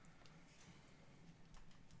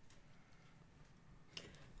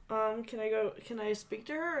 Can I speak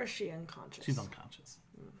to her, or is she unconscious? She's unconscious.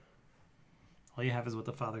 All you have is what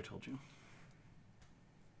the father told you.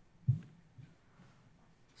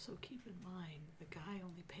 So keep in mind, the guy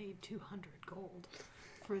only paid 200 gold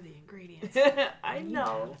for the ingredients. I We need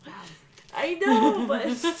know. to have 1,000. I know, but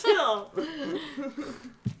still.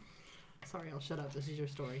 Sorry, I'll shut up. This is your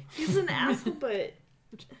story. He's an asshole, but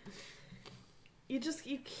you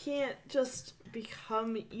can't just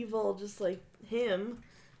become evil just like him.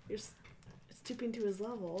 You're stooping to his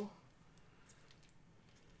level.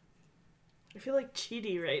 I feel like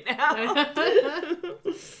Chidi right now.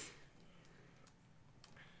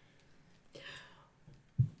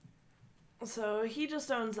 So he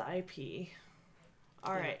just owns the IP.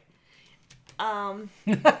 All right.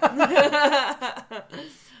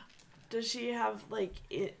 Does she have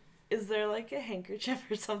is there like a handkerchief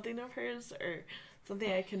or something of hers, or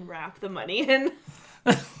something I can wrap the money in?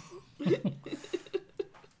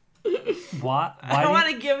 What? I want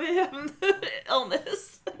to give him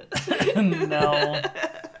illness. No.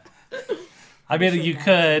 I mean, you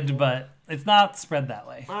could, but it's not spread that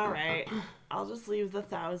way. All right. I'll just leave the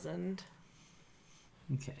 1,000.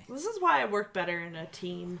 Okay. This is why I work better in a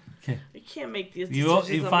team. Okay. I can't make these You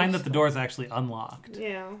decisions. find that the door is actually unlocked.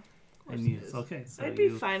 Yeah. And you okay, so I'd be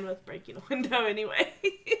fine with breaking a window anyway.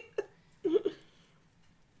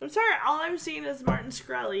 I'm sorry, all I'm seeing is Martin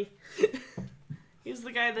Shkreli. He's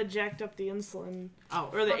the guy that jacked up the insulin. Oh,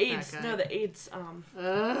 Or the fuck AIDS. that guy. No, the AIDS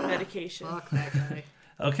medication. Fuck that guy.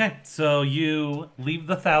 Okay, so you leave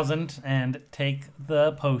the 1,000 and take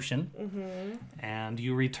the potion, and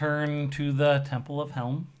you return to the Temple of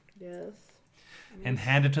Helm Yes. and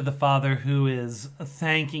hand it to the father, who is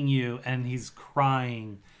thanking you, and he's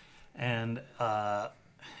crying, and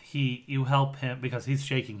you help him because he's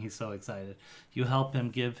shaking. He's so excited. You help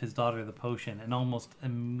him give his daughter the potion, and almost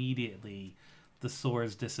immediately the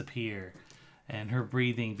sores disappear, and her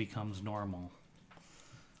breathing becomes normal.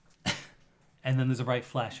 And then there's a bright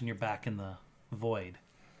flash, and you're back in the void.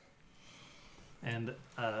 And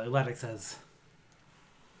Elatic says,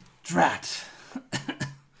 "Drat!"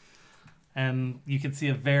 And you can see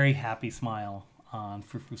a very happy smile on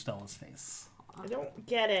Frufrustella's face. I don't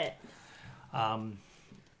get it.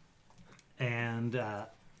 And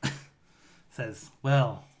says,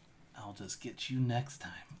 "Well, I'll just get you next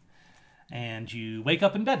time." And you wake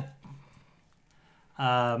up in bed.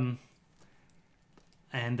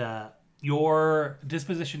 Your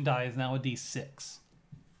disposition die is now a D6,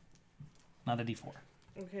 not a D4.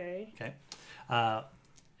 Okay. Okay.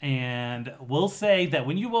 And we'll say that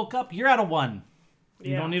when you woke up, you're at a 1.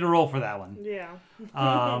 You Yeah. don't need to roll for that one. Yeah.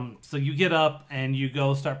 So you get up and you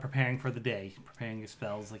go start preparing for the day, preparing your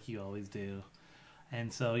spells like you always do.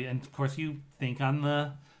 And so, and of course, you think on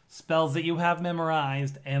the spells that you have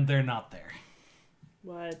memorized, and they're not there.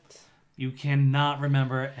 What? You cannot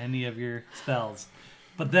remember any of your spells.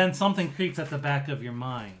 But then something creeps at the back of your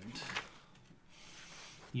mind.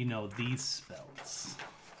 You know these spells.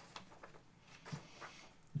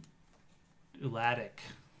 Elatic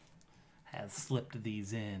has slipped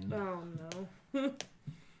these in. Oh no.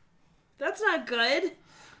 That's not good.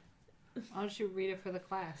 Why don't you read it for the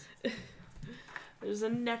class? There's a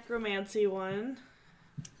necromancy one.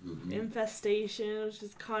 Infestation, which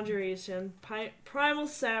is conjuration. Primal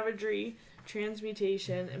savagery,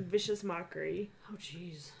 transmutation, and vicious mockery. Oh,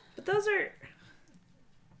 jeez. But those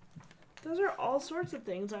are all sorts of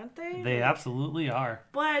things, aren't they? They absolutely are.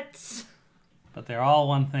 But But they're all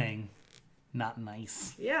one thing. Not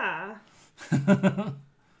nice. yeah.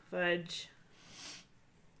 Fudge.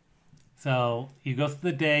 So you go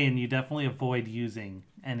through the day and you definitely avoid using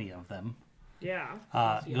any of them. Yeah.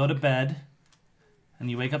 You go to bed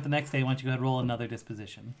and you wake up the next day. Why don't you go ahead and roll another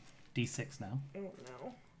disposition? D6 now. I don't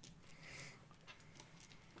know.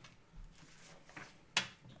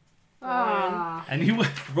 Ah. And you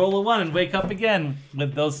roll a 1 and wake up again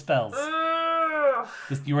with those spells. Ugh.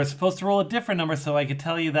 You were supposed to roll a different number so I could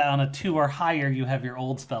tell you that on a 2 or higher you have your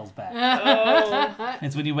old spells back. Oh.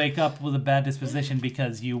 It's when you wake up with a bad disposition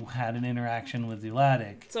because you had an interaction with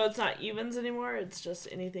Elatic. So it's not evens anymore. It's just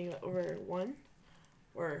anything over 1,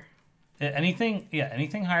 or Anything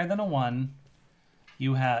higher than a 1,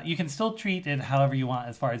 you can still treat it however you want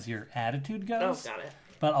as far as your attitude oh, goes. got it.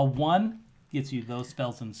 But a 1 gets you those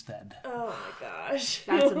spells instead. Oh. my gosh.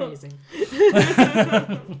 That's amazing.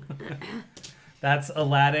 That's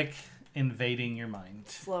Aladdin invading your mind.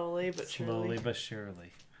 Slowly but surely. Slowly but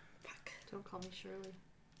surely. Don't call me Shirley.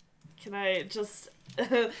 Can I just...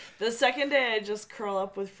 the second day I just curl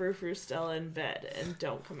up with Frou Frou Stella in bed and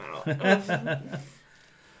don't come out.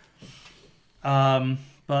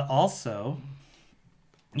 But also,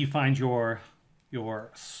 you find your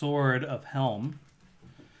sword of Helm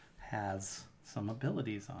has some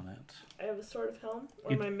abilities on it. I have a Sword of Helm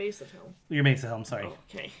or my Mace of Helm? Your Mace of Helm, sorry. Oh,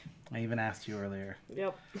 okay. I even asked you earlier.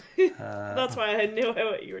 Yep. That's why I knew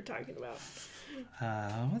what you were talking about.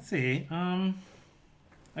 Let's see. I'm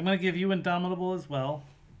gonna give you Indomitable as well,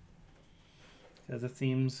 because it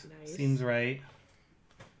seems right.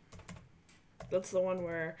 That's the one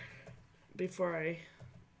where before I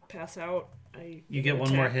pass out, You get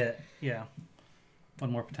one more hit. Yeah,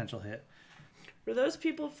 one more potential hit. Were those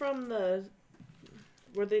people from the...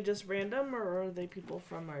 Were they just random, or were they people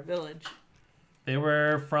from our village? They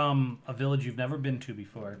were from a village you've never been to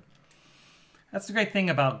before. That's the great thing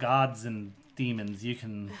about gods and demons. They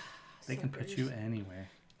can put you anywhere.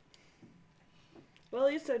 Well,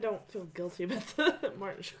 at least I don't feel guilty about the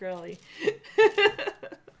Martin Shkreli.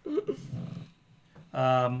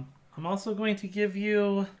 I'm also going to give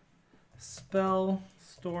you spell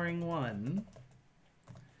storing 1.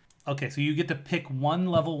 Okay, so you get to pick one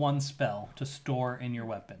level 1 spell to store in your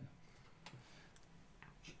weapon.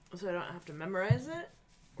 So I don't have to memorize it?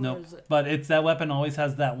 Nope, but that weapon always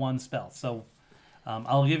has that one spell. So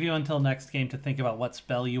I'll give you until next game to think about what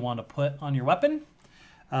spell you want to put on your weapon.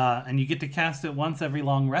 And you get to cast it once every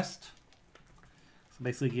long rest. So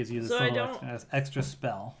basically it gives you this little extra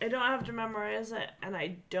spell. I don't have to memorize it, and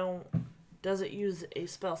I don't... Does it use a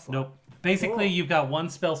spell slot? Nope. Basically, You've got one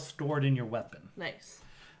spell stored in your weapon. Nice.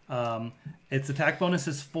 Its attack bonus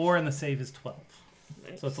is 4 and the save is 12.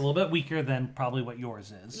 Nice. So it's a little bit weaker than probably what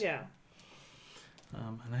yours is. Yeah.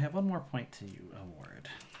 And I have one more point to you award.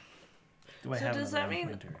 Does that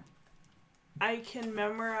mean I can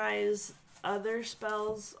memorize other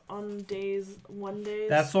spells on one day?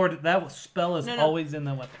 That spell is always in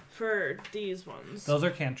the weapon. For these ones. Those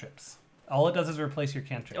are cantrips. All it does is replace your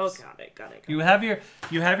cantrips. Oh, got it. You have your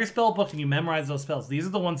spell book and you memorize those spells. These are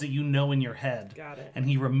the ones that you know in your head. Got it. And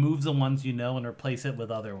he removes the ones you know and replace it with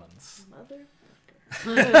other ones.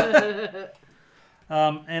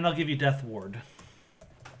 And I'll give you Death Ward,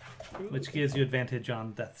 which gives you advantage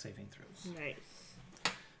on death saving throws. Nice.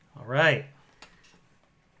 All right.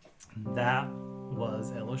 That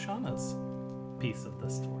was Eloshana's piece of the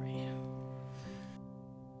story.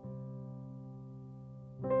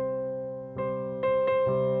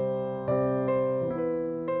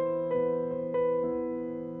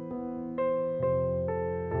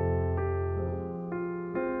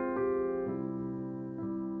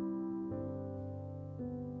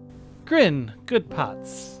 Grin, good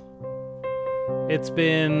pots. It's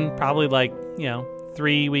been probably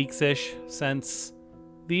 3 weeks-ish since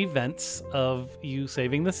the events of you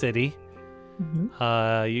saving the city.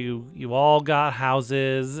 Mm-hmm. You all got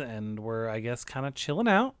houses and were, I guess, kind of chilling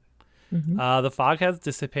out. Mm-hmm. The fog has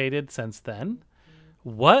dissipated since then.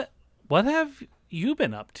 What have you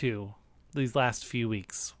been up to these last few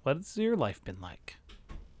weeks? What's your life been like?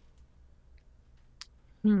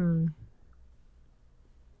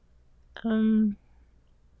 I've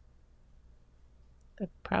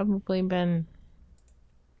probably been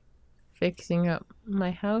fixing up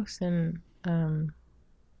my house, and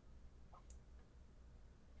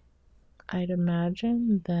I'd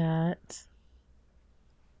imagine that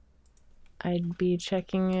I'd be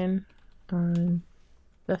checking in on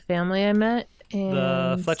the family I met and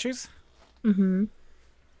the Fletchers? Mm-hmm.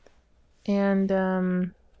 And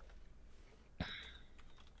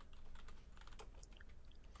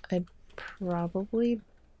I'd probably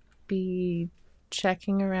be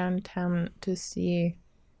checking around town to see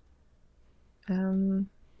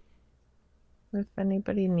if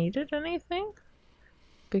anybody needed anything,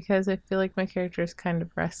 because I feel like my character is kind of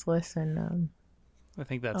restless, and I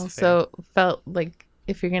think that's also felt like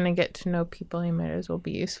if you're gonna get to know people, you might as well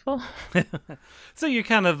be useful. So you're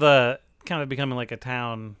kind of becoming like a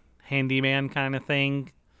town handyman kind of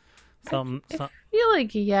thing. I feel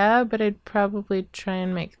like, yeah, but I'd probably try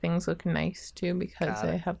and make things look nice too, because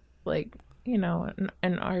I have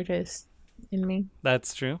an artist in me.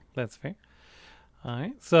 That's true. That's fair. All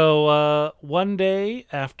right. So one day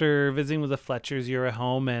after visiting with the Fletchers, you're at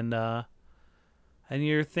home and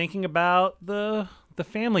you're thinking about the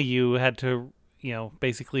family you had to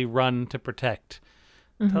basically run to protect.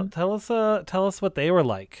 Mm-hmm. Tell us what they were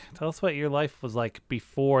like. Tell us what your life was like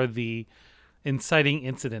before the inciting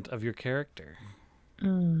incident of your character.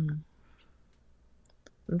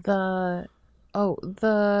 the oh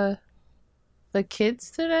the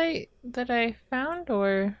kids that I found,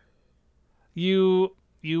 or You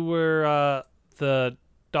were the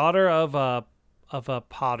daughter of a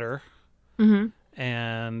potter,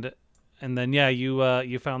 and then yeah,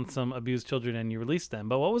 you found some abused children and you released them.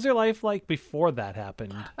 But what was your life like before that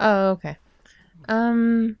happened? oh, okay.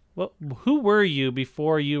 Well, who were you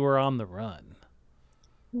before you were on the run?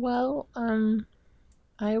 Well,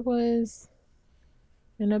 I was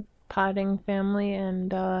in a potting family,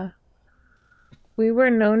 and we were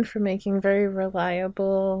known for making very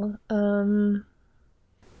reliable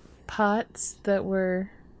pots that were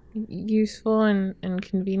useful and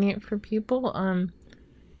convenient for people,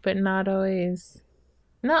 but not always,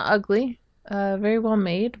 not ugly, very well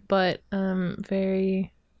made, but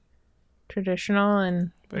very traditional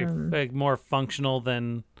and Very more functional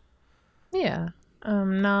than. yeah,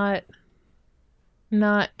 not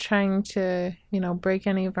trying to, break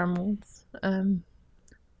any of our molds,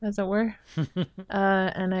 as it were.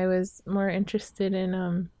 And I was more interested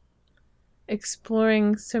in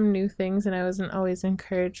exploring some new things, and I wasn't always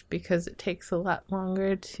encouraged because it takes a lot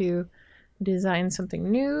longer to design something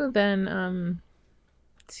new than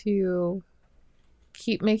to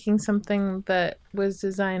keep making something that was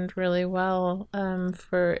designed really well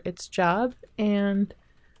for its job, and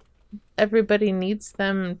everybody needs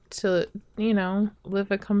them to,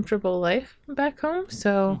 live a comfortable life back home.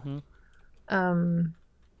 So,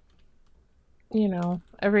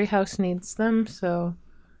 every house needs them. So,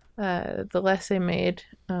 the less I made,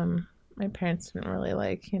 my parents didn't really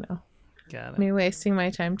like, Got it. me wasting my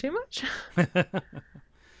time too much.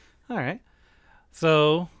 All right.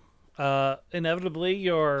 So, inevitably,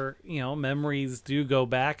 your memories do go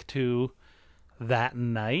back to that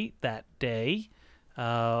night, that day.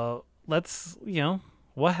 Let's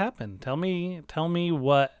what happened. Tell me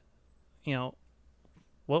what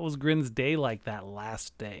what was Grin's day like that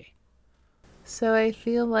last day. So I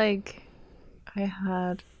feel like I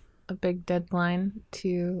had a big deadline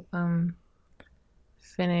to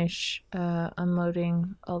finish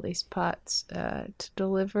unloading all these pots to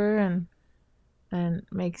deliver and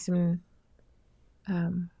make some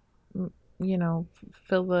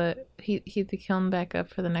fill the heat the kiln back up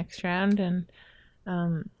for the next round, and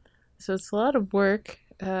so it's a lot of work,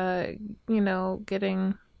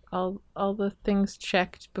 getting all the things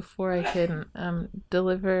checked before I can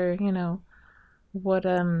deliver, what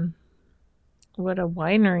a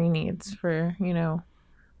winery needs for,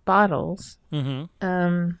 bottles.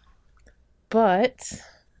 But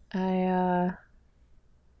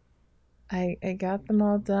I got them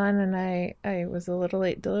all done, and I was a little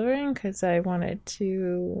late delivering because I wanted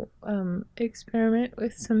to experiment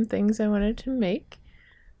with some things I wanted to make,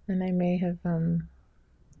 and I may have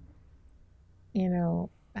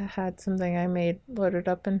I had something I made loaded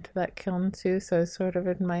up into that kiln too, so I was sort of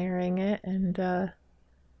admiring it and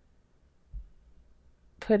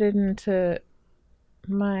put it into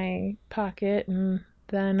my pocket, and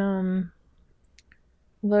then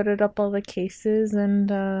loaded up all the cases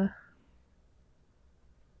and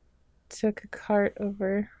took a cart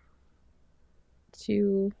over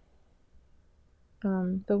to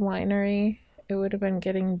the winery. It would have been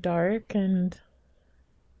getting dark and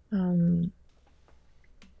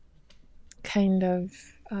kind of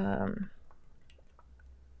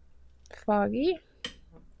foggy.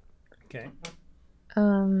 Okay.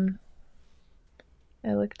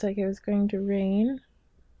 It looked like it was going to rain,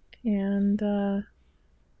 and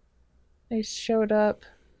I showed up.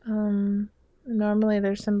 Normally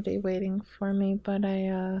there's somebody waiting for me, but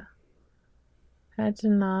I had to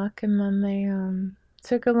knock, and then they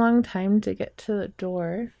took a long time to get to the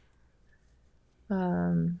door,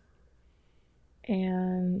 and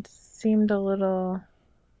seemed a little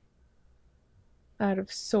out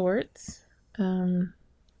of sorts, and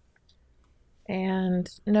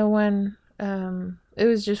no one, it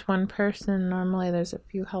was just one person. Normally there's a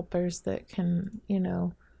few helpers that can,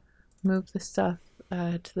 move the stuff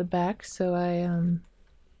to the back, so I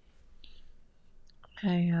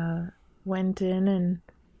went in and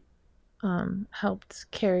helped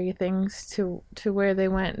carry things to where they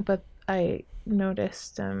went, but I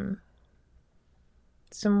noticed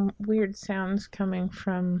some weird sounds coming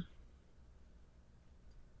from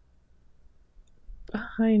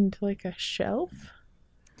behind, like a shelf.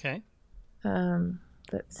 Okay.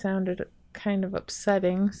 That sounded kind of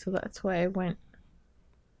upsetting, so that's why I went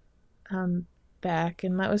back,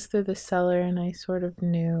 and that was through the cellar, and I sort of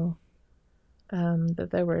knew that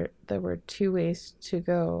there were two ways to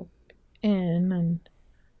go in,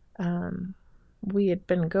 and we had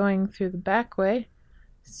been going through the back way,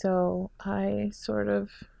 so I sort of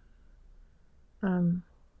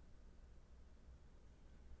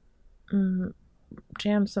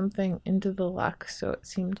jam something into the lock so it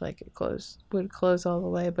seemed like it would close all the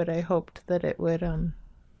way, but I hoped that it would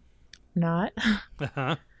not.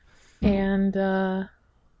 Uh-huh. And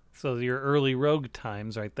So your early rogue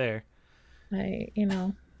times right there. I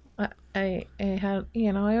had, I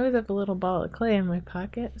always have a little ball of clay in my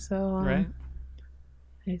pocket, so Right.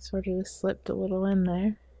 I sort of just slipped a little in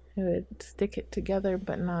there. I would stick it together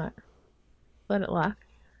but not let it lock.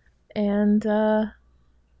 And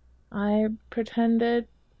I pretended,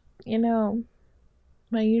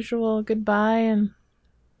 my usual goodbye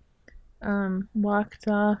and walked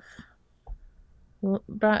off,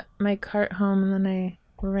 brought my cart home, and then I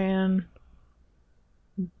ran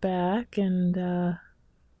back and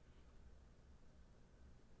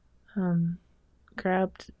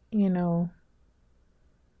grabbed,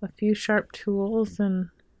 a few sharp tools and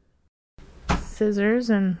scissors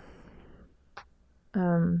and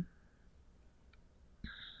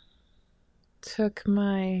took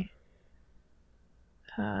my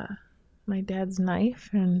dad's knife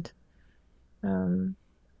and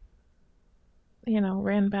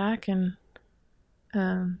ran back, and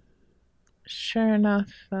sure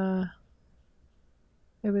enough,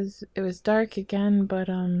 it was dark again, but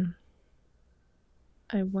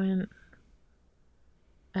I went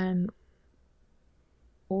and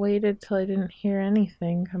waited till I didn't hear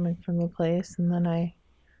anything coming from the place, and then I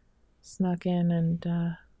snuck in and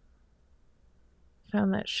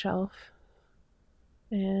found that shelf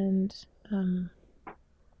and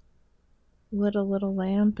lit a little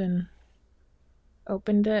lamp and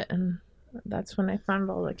opened it, and that's when I found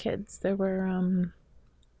all the kids. There were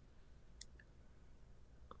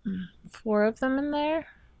 4 of them in there,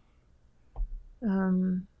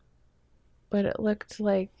 but it looked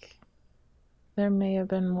like there may have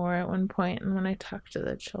been more at one point, and when I talked to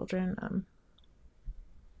the children,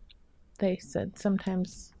 they said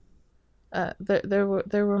sometimes there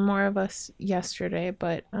were more of us yesterday,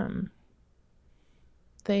 but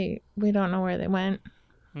we don't know where they went.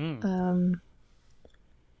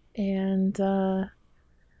 And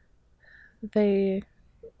they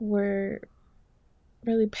were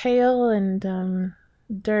really pale and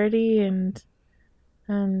dirty and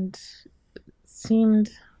seemed,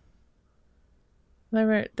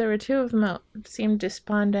 there were 2 of them that seemed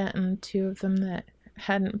despondent and 2 of them that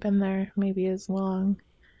hadn't been there maybe as long.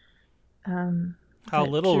 How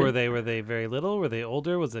little were they? Were they very little? Were they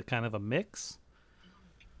older? Was it kind of a mix?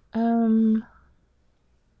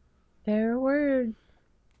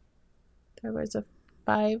 There was a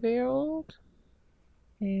 5-year-old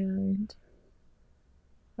and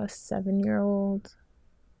a 7-year-old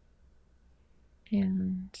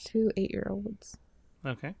and 2 8-year-olds.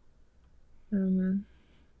 Okay. And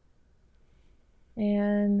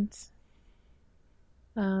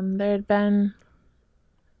there had been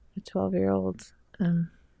a 12-year-old,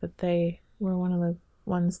 but they were one of the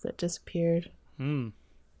ones that disappeared.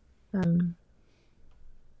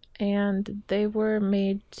 And they were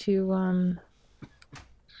made to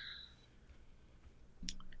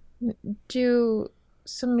do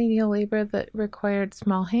some menial labor that required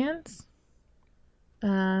small hands.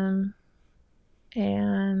 And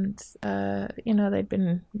they'd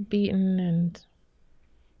been beaten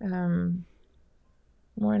and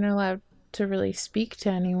weren't allowed to really speak to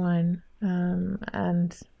anyone,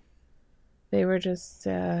 and they were just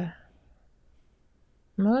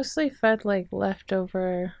mostly fed like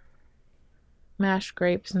leftover mashed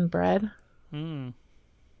grapes and bread. And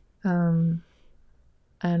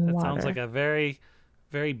that water. Sounds like a very,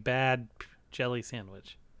 very bad jelly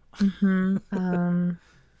sandwich.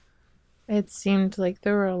 It seemed like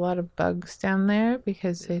there were a lot of bugs down there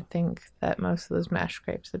because they think that most of those mashed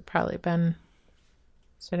grapes had probably been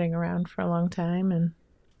sitting around for a long time, and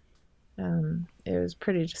it was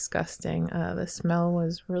pretty disgusting. The smell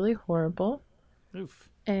was really horrible. Oof.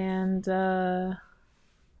 And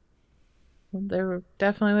there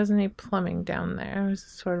definitely wasn't any plumbing down there. It was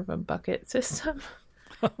sort of a bucket system.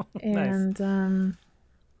 And Nice.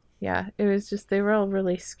 yeah, it was just, they were all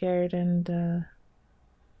really scared and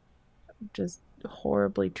just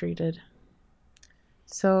horribly treated.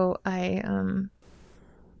 So I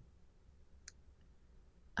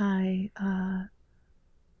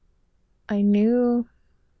knew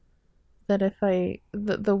that if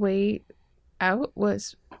the way out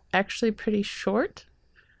was actually pretty short,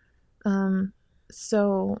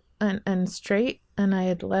 so and straight, and I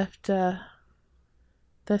had left the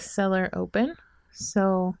cellar open,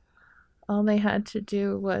 so all they had to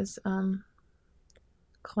do was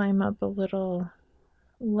climb up a little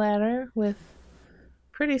ladder with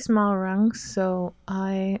pretty small rungs. So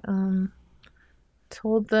I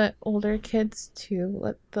told the older kids to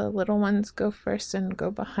let the little ones go first and go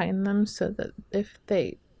behind them so that if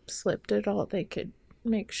they slipped at all, they could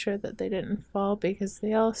make sure that they didn't fall, because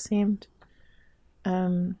they all seemed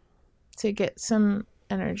to get some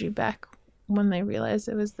energy back when they realized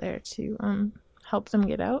it was there to help them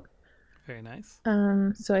get out. Very nice.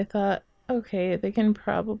 So I thought, okay, they can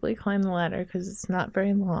probably climb the ladder because it's not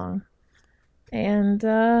very long. And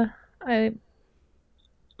I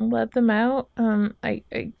let them out.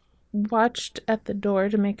 I watched at the door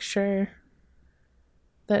to make sure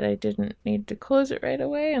that I didn't need to close it right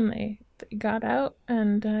away, and they got out,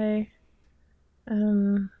 and I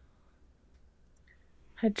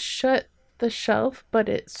had shut the shelf, but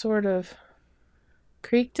it sort of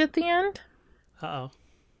creaked at the end. Uh-oh.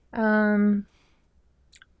 And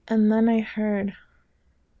then I heard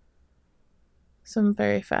some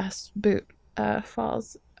very fast boot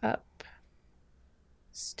falls up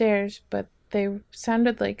stairs, but they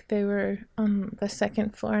sounded like they were on the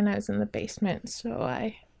second floor and I was in the basement, so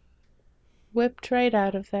I whipped right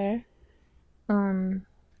out of there. And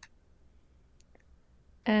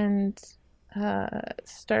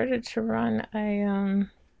started to run. I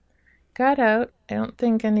got out. I don't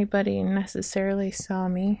think anybody necessarily saw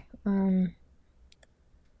me.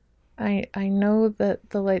 I know that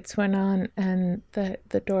the lights went on and that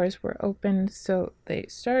the doors were open, so they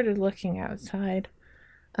started looking outside.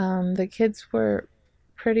 The kids were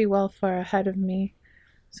pretty well far ahead of me,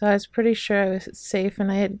 so I was pretty sure I was safe, and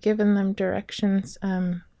I had given them directions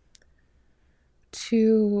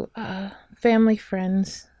to family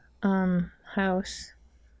friends' house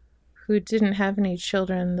who didn't have any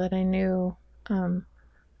children that I knew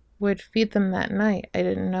would feed them that night. I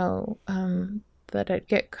didn't know that I'd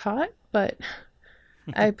get caught, but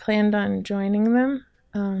I planned on joining them.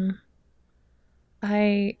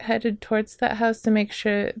 I headed towards that house to make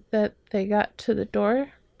sure that they got to the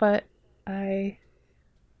door, but I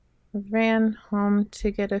ran home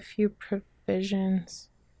to get a few provisions,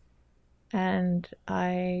 and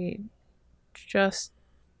I just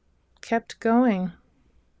kept going.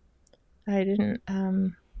 I didn't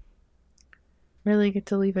really get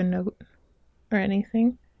to leave a note or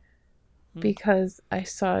anything because I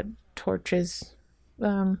saw torches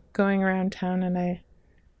going around town, and I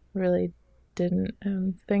really didn't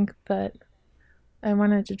think that I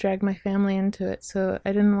wanted to drag my family into it, so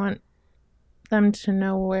I didn't want them to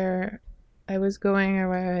know where I was going or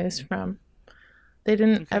where I was from. They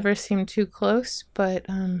didn't ever seem too close, but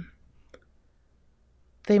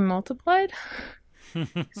they multiplied.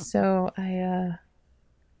 So I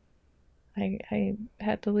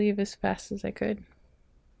had to leave as fast as I could.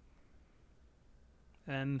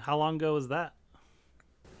 And how long ago was that?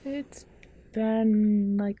 It's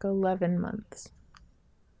been like 11 months.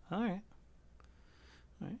 All right.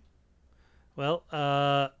 Well,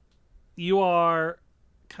 you are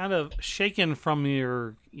kind of shaken from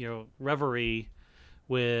your reverie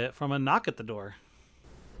from a knock at the door.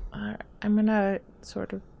 I'm gonna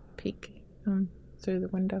sort of peek through the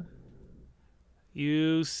window.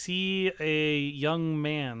 You see a young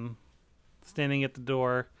man standing at the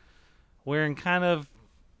door wearing kind of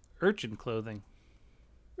urchin clothing.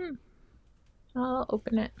 I'll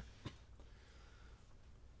open it.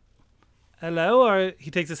 Hello, or he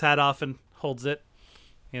takes his hat off and holds it,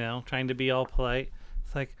 trying to be all polite.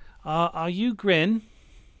 It's like, are you Grin?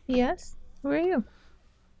 Yes. Who are you?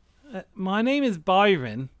 My name is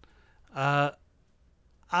Byron. The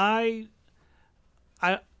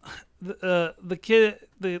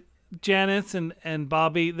Janice and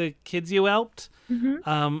Bobby, the kids you helped.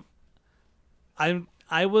 Mm-hmm.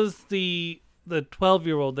 I was the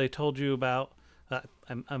 12-year-old they told you about.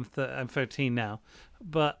 I'm 13 now,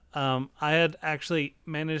 but I had actually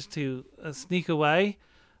managed to sneak away,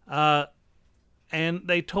 and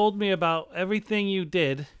they told me about everything you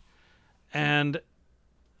did, and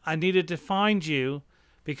I needed to find you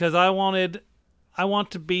because I want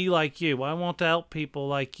to be like you. I want to help people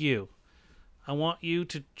like you. I want you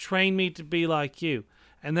to train me to be like you.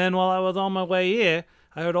 And then while I was on my way here,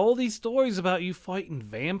 I heard all these stories about you fighting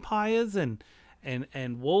vampires and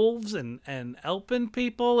wolves and helping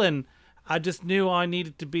people, and I just knew I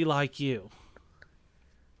needed to be like you.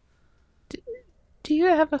 Do you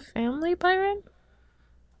have a family, Byron?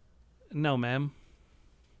 No, ma'am.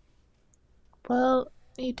 Well,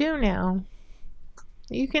 you do now.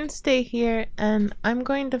 You can stay here, and I'm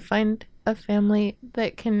going to find a family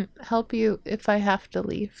that can help you if I have to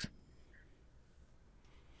leave.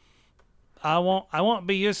 I won't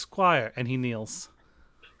be your squire. And he kneels.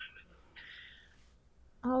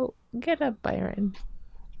 Oh, get up, Byron.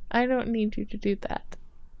 I don't need you to do that.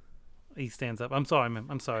 He stands up. I'm sorry, ma'am.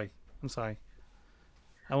 I'm sorry.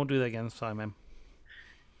 I won't do that again. Sorry, ma'am.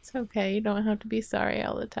 It's okay. You don't have to be sorry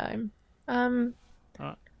all the time. Uh,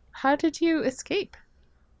 How did you escape?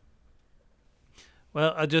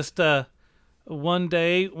 Well, I just one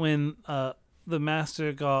day when the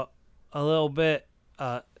master got a little bit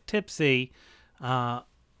tipsy, I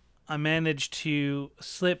managed to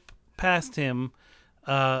slip past him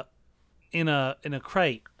in a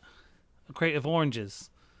crate of oranges.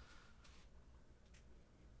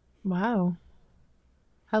 Wow.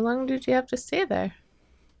 How long did you have to stay there?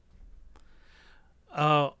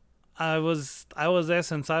 I was there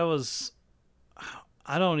since I was.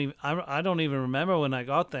 I don't even remember when I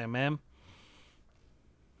got there, ma'am.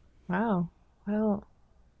 Wow. Well,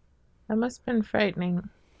 that must have been frightening.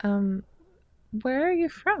 Where are you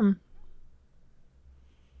from?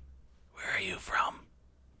 Where are you from?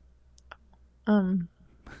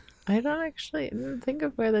 I didn't think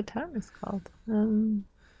of where the town is called.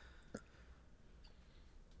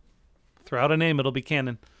 Throw out a name, it'll be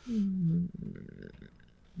canon.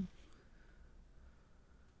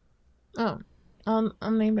 Oh,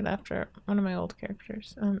 I'll name it after one of my old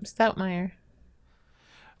characters. Stoutmeyer.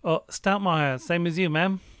 Oh, Stoutmeyer, same as you,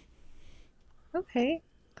 ma'am. Okay.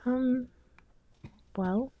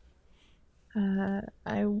 Well,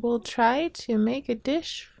 I will try to make a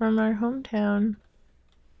dish from our hometown,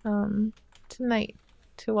 tonight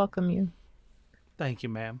to welcome you. Thank you,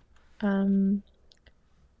 ma'am. In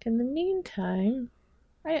the meantime,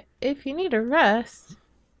 if you need a rest,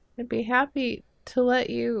 I'd be happy to let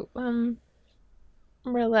you,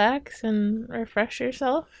 relax and refresh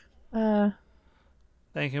yourself.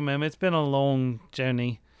 Thank you, ma'am. It's been a long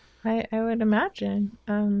journey. I would imagine.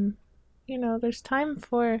 There's time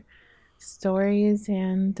for stories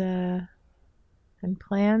and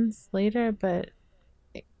plans later, but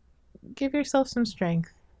give yourself some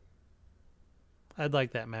strength. I'd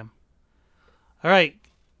like that, ma'am. All right,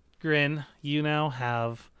 Grin, you now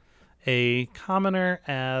have a commoner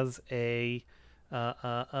as a what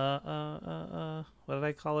did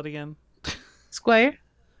I call it again? Squire?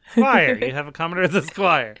 Squire. You have a commoner as a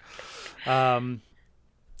squire.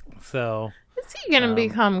 So Is he gonna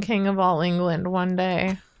become king of all England one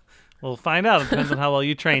day? we'll find out. It depends on how well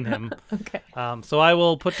you train him. Okay. So I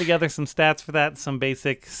will put together some stats for that, some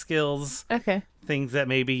basic skills, Okay. things that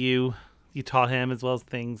maybe you taught him, as well as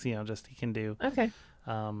things just he can do. Okay.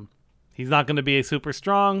 He's not going to be a super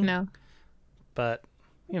strong, No, but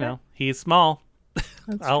he's small.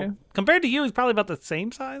 that's true. Compared to you, he's probably about the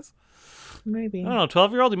same size. Maybe. I don't know.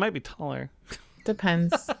 12-year-old, he might be taller.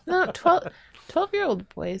 Depends. No, 12-year-old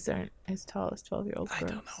boys aren't as tall as 12-year-old girls. I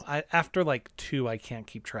don't know. After like 2, I can't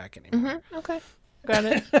keep track anymore. Okay. Got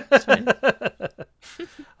it. That's fine.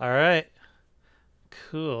 All right.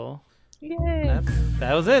 Cool. Yay.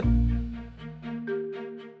 That was it.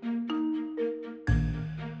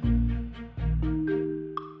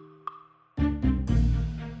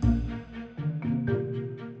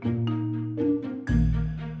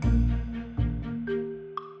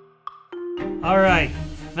 All right,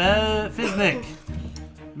 Fiznik,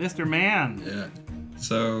 Mr. Man. Yeah.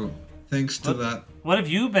 So thanks to that What have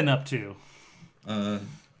you been up to?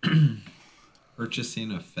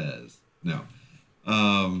 purchasing a fez. No.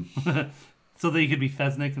 So that you could be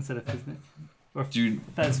Feznik instead of Fiznik? Or Dude.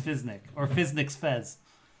 Fiznik. Or Fiznik's Fez.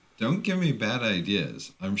 Don't give me bad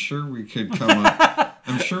ideas. I'm sure we could come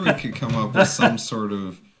up with some sort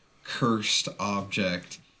of cursed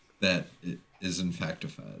object that is in fact a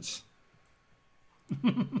fez.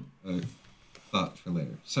 Thought for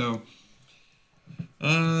later. So,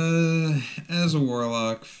 as a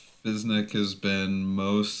warlock, Fiznik has been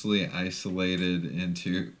mostly isolated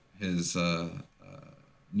into his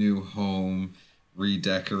new home,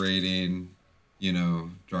 redecorating,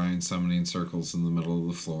 drawing summoning circles in the middle of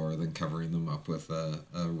the floor, then covering them up with a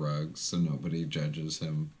rug so nobody judges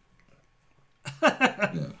him.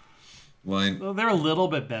 Yeah. Well, they're a little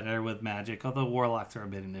bit better with magic, although warlocks are a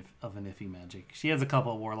bit of an iffy magic. She has a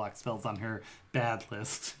couple of warlock spells on her bad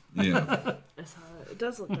list. Yeah. It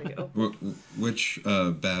does look like it. Which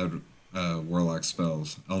bad warlock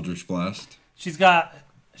spells? Eldritch Blast? She's got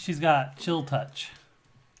Chill Touch.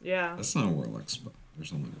 Yeah. That's not a warlock spell.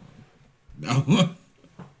 There's only one.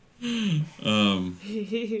 No.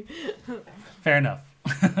 Fair enough.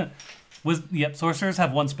 Yep, sorcerers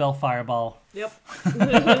have one spell, Fireball. Yep.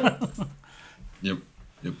 Yep.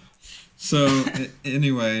 So,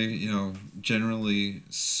 anyway, generally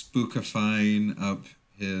spookifying up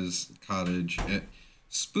his cottage.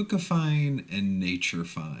 Spookifying and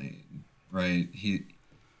naturefying, right?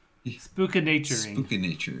 Spookinaturing.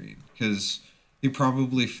 Spookinaturing. Because he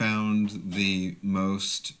probably found the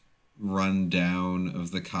most run down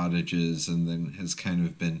of the cottages and then has kind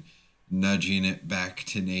of been nudging it back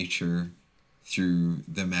to nature through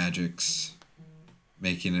the magics,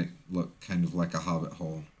 making it look kind of like a hobbit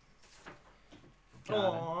hole.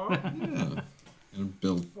 Aww. Yeah. And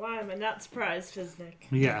build Why am I not surprised, Fiznik?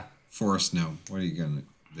 Yeah. forest gnome. What are you gonna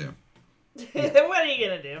do? What are you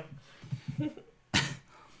gonna do?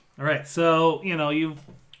 All right, so you've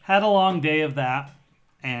had a long day of that,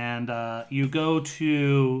 and you go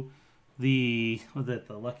to the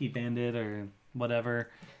Lucky Bandit or whatever,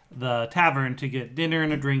 the tavern to get dinner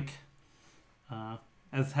and a drink,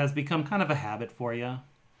 as has become kind of a habit for you.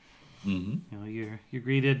 Mm-hmm. You're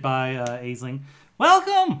greeted by Aisling.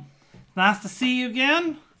 Welcome. Nice to see you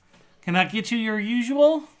again. Can I get you your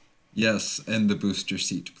usual? Yes, and the booster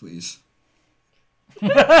seat, please.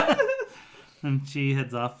 And she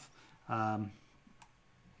heads off. And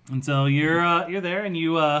so you're there, and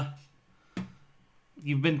you've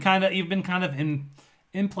been kind of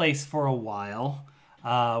in place for a while,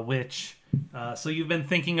 so you've been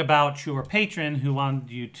thinking about your patron who wanted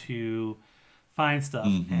you to find stuff,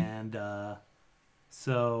 and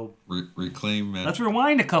so Reclaim magic. let's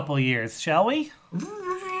rewind a couple of years, shall we?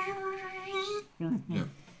 Yeah.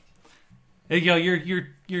 You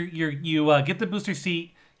get the booster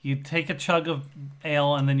seat. You take a chug of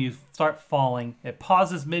ale, and then you start falling. It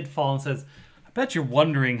pauses mid-fall and says, I bet you're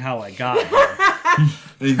wondering how I got here.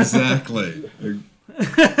 Exactly.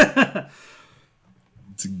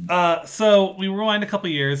 So we rewind a couple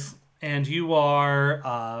years, and you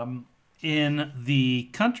are in the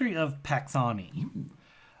country of Paxani.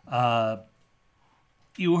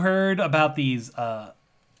 You heard about these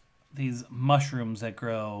mushrooms that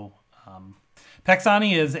grow.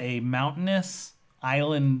 Paxani is a mountainous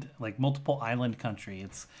island, like multiple island country.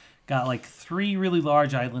 It's got like 3 really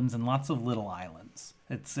large islands and lots of little islands.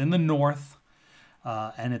 It's in the north,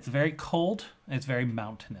 and it's very cold. And it's very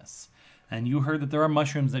mountainous. And you heard that there are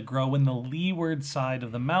mushrooms that grow in the leeward side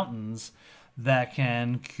of the mountains that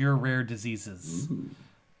can cure rare diseases. Ooh.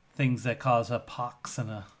 Things that cause a pox and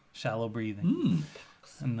a shallow breathing.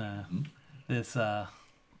 And this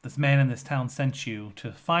man in this town sent you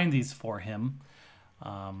to find these for him,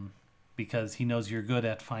 because he knows you're good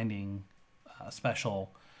at finding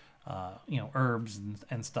special, herbs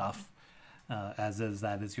and stuff,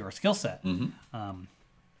 that is your skill set.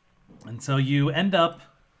 And so you end up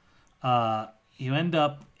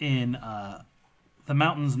in the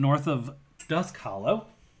mountains north of Dusk Hollow.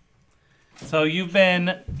 So you've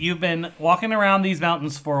been walking around these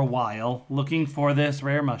mountains for a while, looking for this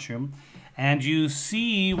rare mushroom, and you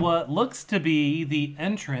see what looks to be the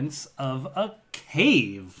entrance of a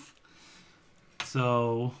cave.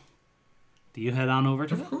 So, do you head on over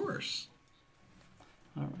to it? Of course.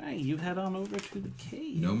 All right, you head on over to the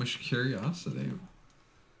cave. Gnomish curiosity.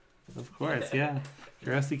 Of course, yeah.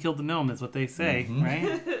 Curiosity killed the gnome is what they say,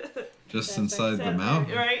 right? Just inside the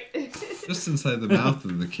mouth. Right. Just inside the mouth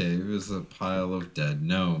of the cave is a pile of dead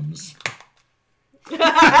gnomes.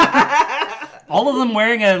 All of them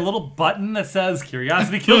wearing a little button that says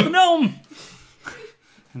 "Curiosity killed the gnome."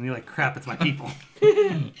 And you're like, crap, it's my people.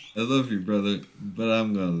 I love you, brother, but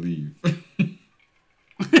I'm gonna leave.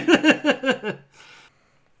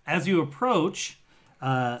 As you approach,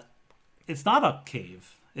 it's not a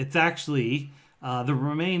cave. It's actually the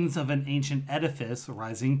remains of an ancient edifice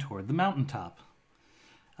rising toward the mountaintop.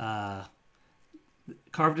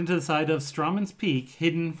 Carved into the side of Strawman's Peak,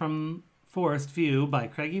 hidden from forest view by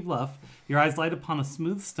craggy bluff, your eyes light upon a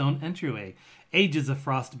smooth stone entryway. Ages of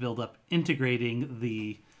frost buildup, integrating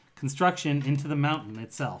the construction into the mountain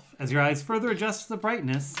itself. As your eyes further adjust to the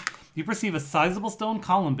brightness, you perceive a sizable stone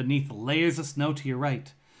column beneath layers of snow to your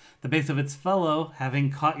right, the base of its fellow having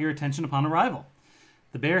caught your attention upon arrival.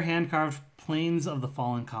 The bare hand-carved planes of the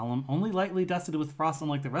fallen column, only lightly dusted with frost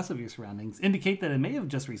unlike the rest of your surroundings, indicate that it may have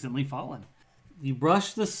just recently fallen. You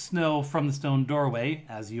brush the snow from the stone doorway,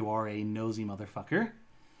 as you are a nosy motherfucker,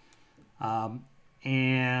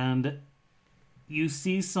 and you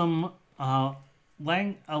see some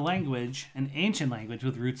language, an ancient language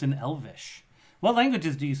with roots in Elvish. What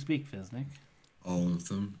languages do you speak, Fiznik? All of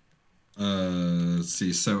them. Let's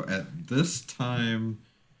see. So at this time,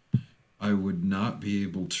 I would not be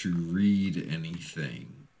able to read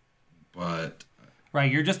anything, but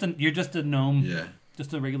right, you're just a gnome. Yeah,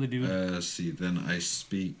 just a regular dude. Let's see. Then I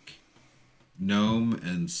speak gnome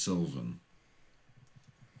and Sylvan.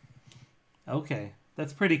 Okay,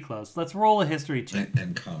 that's pretty close. Let's roll a history check.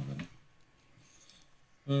 And common.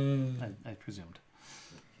 I presumed.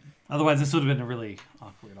 Otherwise, this would have been really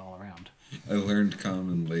awkward all around. I learned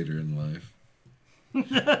common later in life. So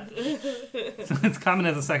it's common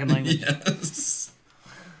as a second language. Yes.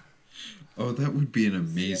 Oh, that would be an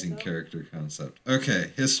amazing character concept.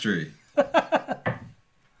 Okay, history.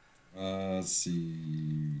 Let's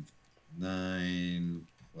see. 9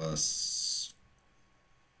 plus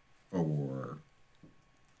 4.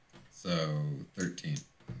 So 13.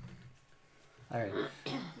 All right.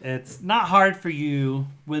 It's not hard for you,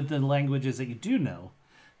 with the languages that you do know,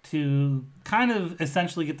 to kind of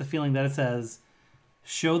essentially get the feeling that it says,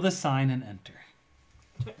 show the sign and enter.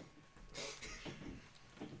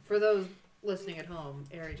 For those listening at home,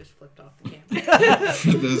 Ari just flipped off the camera.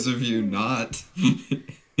 For those of you not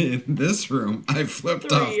in this room, I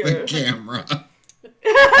flipped off the camera.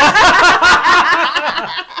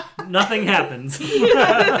 Nothing happens.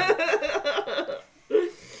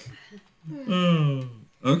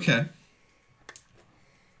 Okay.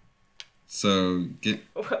 So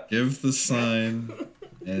give the sign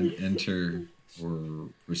and enter or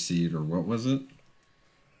proceed, or what was it?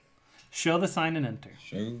 Show the sign and enter.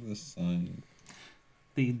 Show the sign.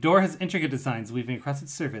 The door has intricate designs weaving across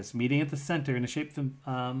its surface, meeting at the center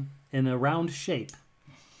in a round shape.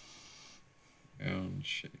 Round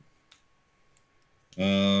shape.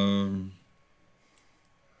 Can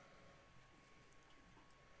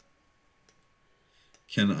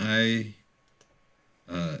I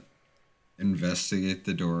investigate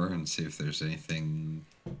the door and see if there's anything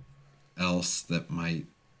else that might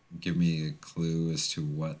give me a clue as to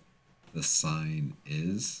what the sign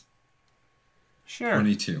is? Sure.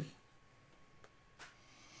 22.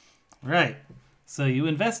 Right. So you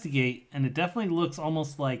investigate, and it definitely looks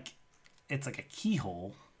almost like it's like a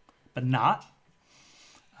keyhole, but not.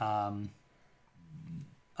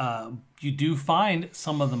 You do find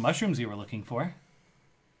some of the mushrooms you were looking for.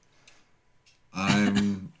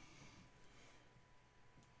 I'm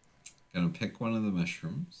gonna pick one of the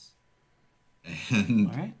mushrooms and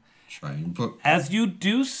All right. try and put. As you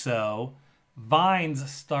do so, vines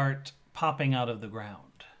start popping out of the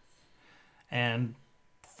ground and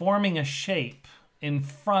forming a shape in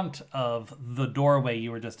front of the doorway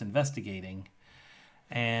you were just investigating.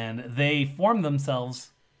 And they form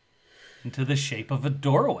themselves into the shape of a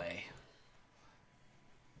doorway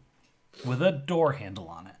with a door handle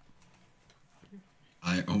on it.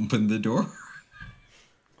 I open the door.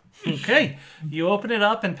 Okay, you open it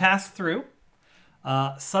up and pass through.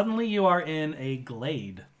 Suddenly, you are in a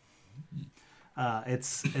glade.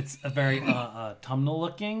 It's a very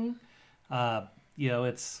autumnal-looking.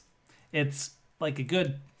 It's like a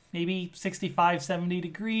good maybe 65, 70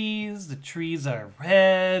 degrees. The trees are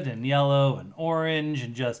red and yellow and orange,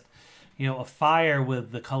 and just a fire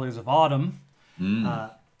with the colors of autumn. And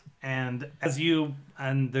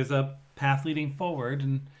there's a path leading forward,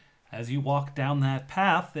 and as you walk down that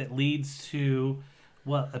path, it leads to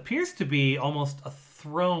what appears to be almost a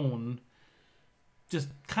throne, just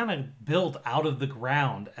kind of built out of the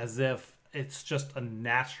ground as if it's just a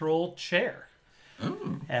natural chair.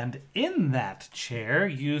 Oh. And in that chair,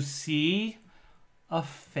 you see a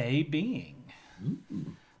fey being.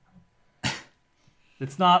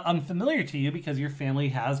 It's not unfamiliar to you because your family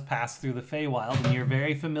has passed through the Feywild, and you're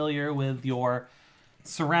very familiar with your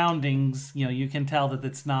surroundings. You can tell that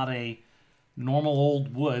it's not a normal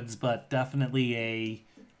old woods, but definitely a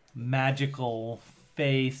magical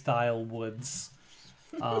Fey-style woods.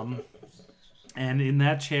 And in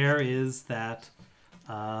that chair is that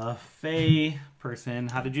Fey person.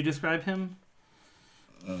 How did you describe him?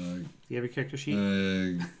 Do you have your character sheet?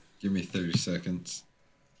 Give me 30 seconds.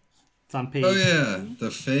 It's on page. Oh yeah, the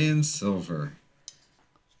Fey in silver.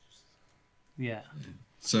 Yeah.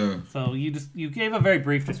 So you gave a very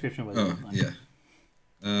brief description with it. Yeah.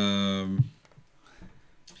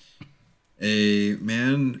 A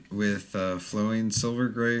man with flowing silver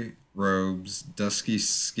gray robes, dusky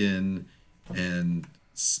skin, and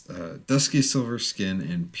dusky silver skin,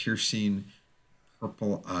 and piercing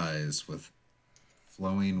purple eyes with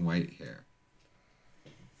flowing white hair.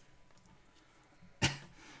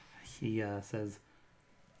 He says,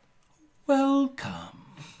 "Welcome,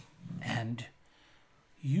 and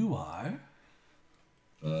you are?"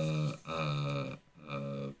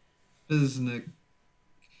 Biznik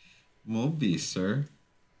Mulby, sir.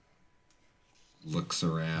 Looks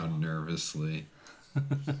around nervously. Am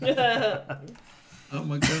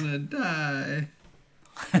I gonna die?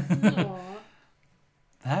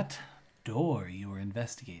 That door you were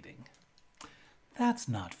investigating, that's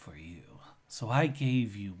not for you. So I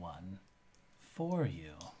gave you one for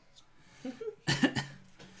you.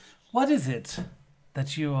 What is it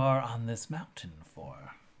that you are on this mountain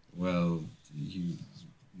for? Well,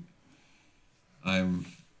 I'm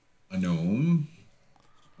a gnome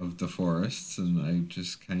of the forests, and I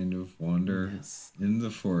just kind of wander Yes. in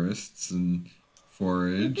the forests and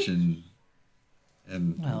forage and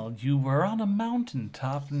And Well, you were on a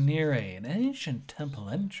mountaintop near an ancient temple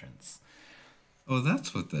entrance. oh,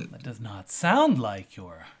 that's what that. That does not sound like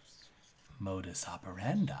your modus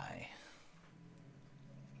operandi.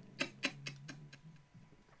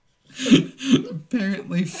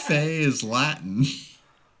 Apparently, Fey is Latin.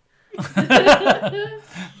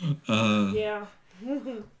 Yeah.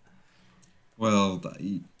 Well,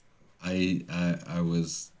 I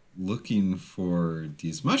was looking for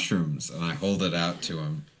these mushrooms, and I hold it out to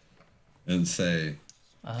him, and say,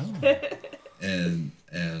 Oh, and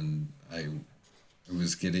it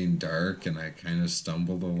was getting dark, and I kind of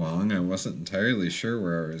stumbled along. I wasn't entirely sure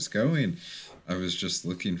where I was going. I was just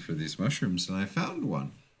looking for these mushrooms, and I found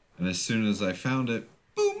one. And as soon as I found it,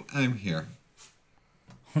 boom, I'm here.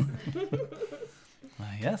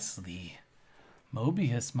 yes, the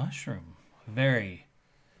Mobius mushroom. Very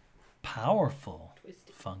powerful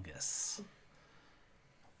fungus.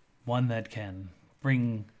 One that can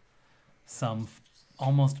bring some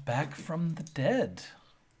almost back from the dead.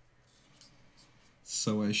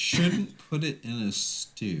 So I shouldn't put it in a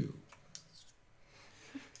stew.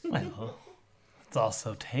 Well, it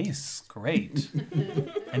also tastes great.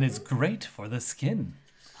 And it's great for the skin.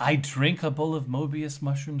 I drink a bowl of Mobius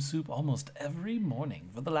mushroom soup almost every morning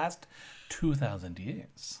for the last 2,000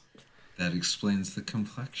 years. That explains the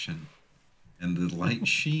complexion and the light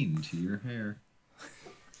sheen to your hair.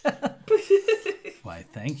 Why,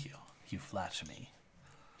 thank you. You flatter me.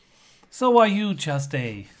 So are you just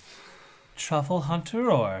a truffle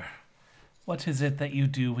hunter, or what is it that you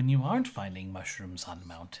do when you aren't finding mushrooms on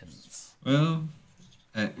mountains? Well,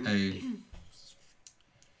 I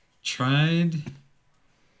tried.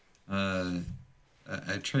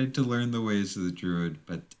 I tried to learn the ways of the druid,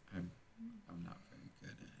 but I'm not very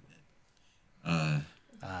good at it.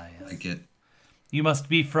 Yes. I get You must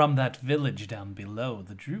be from that village down below,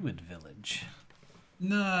 the druid village.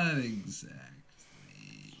 not exactly.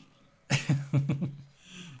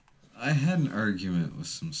 I had an argument with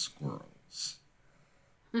some squirrels.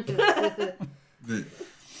 That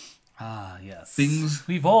Ah, yes. Things-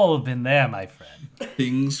 We've all been there, my friend.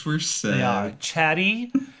 things were said. They are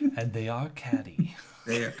chatty and they are catty.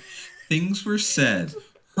 Things were said.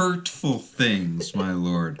 Hurtful things, my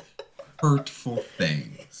lord. Hurtful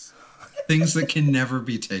things. Things that can never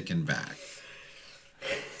be taken back.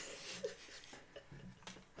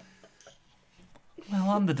 Well,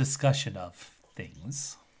 on the discussion of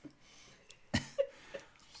things,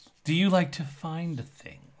 do you like to find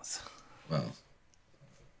things? Well,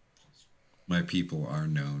 my people are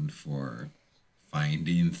known for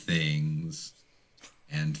finding things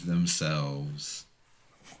and themselves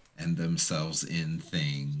in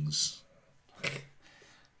things.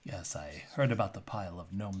 Yes, I heard about the pile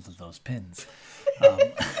of gnomes of those pins.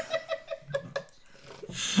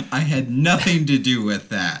 I had nothing to do with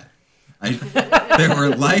that. They were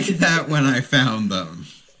like that when I found them.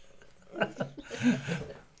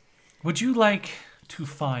 Would you like to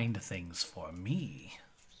find things for me?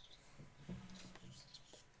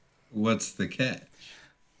 What's the catch?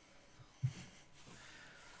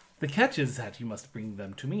 The catch is that you must bring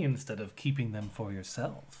them to me instead of keeping them for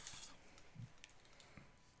yourself.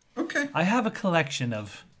 Okay. I have a collection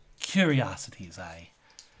of curiosities I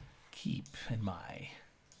keep in my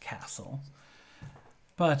castle.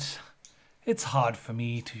 But it's hard for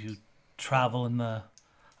me to travel in the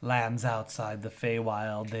lands outside the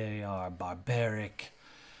Feywild. They are barbaric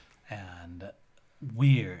and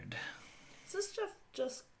weird. Is this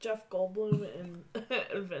just Jeff Goldblum in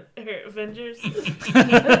Avengers?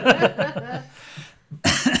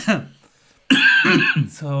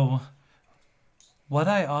 So, what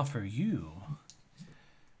I offer you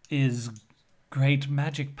is great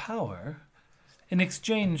magic power in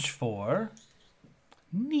exchange for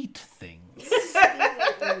neat things.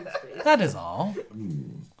 That is all.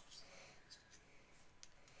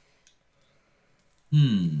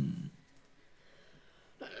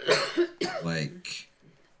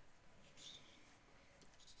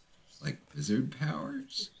 Like wizard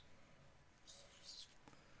powers?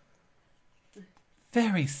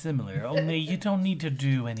 Very similar, only you don't need to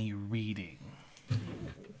do any reading.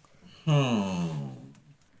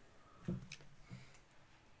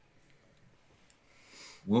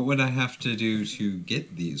 What would I have to do to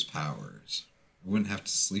get these powers? I wouldn't have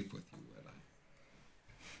to sleep with you,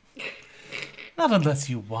 would I? Not unless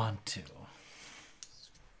you want to.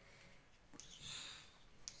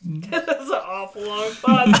 That's an awful long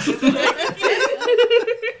pause.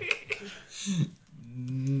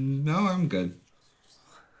 No, I'm good.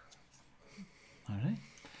 All right.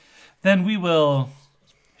 Then we will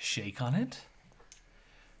shake on it.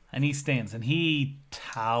 And he stands and he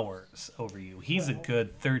towers over you. He's a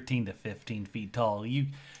good 13 to 15 feet tall.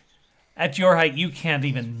 At your height, you can't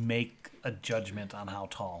even make a judgment on how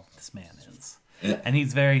tall this man is. And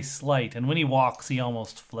he's very slight. And when he walks, he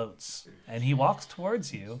almost floats. And he walks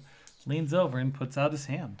towards you, leans over, and puts out his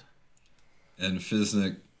hand. And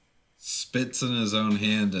Fiznik spits in his own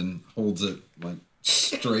hand and holds it like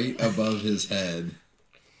straight above his head.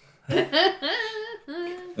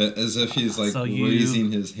 As if he's like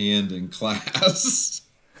raising his hand in class.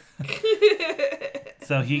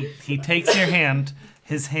 So he takes your hand.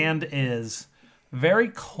 His hand is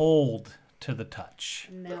very cold to the touch,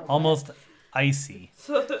 almost icy,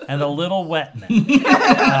 and a little wet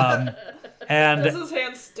now. And Does his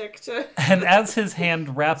hand stick to? And as his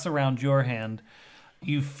hand wraps around your hand,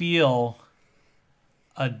 you feel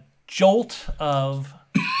a jolt of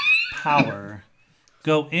power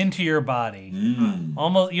go into your body. You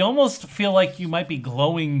almost feel like you might be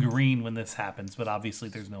glowing green when this happens, but obviously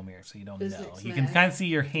there's no mirror, so you don't know. You can kind of see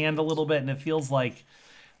your hand a little bit, and it feels like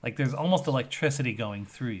there's almost electricity going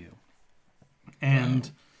through you. And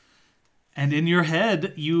in your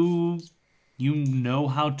head, you know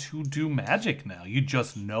how to do magic now. You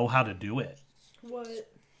just know how to do it. What?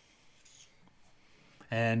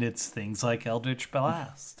 And it's things like Eldritch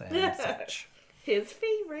Blast and such. His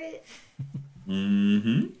favorite.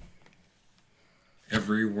 Mm-hmm.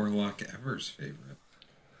 Every warlock ever's favorite.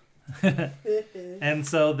 And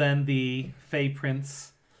so then the Fey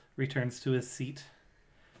Prince returns to his seat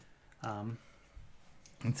and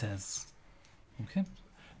says, okay,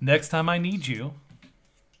 next time I need you,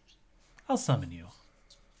 I'll summon you.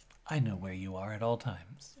 I know where you are at all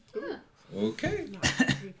times. Okay.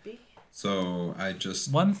 Creepy. So I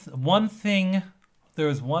just... One thing, there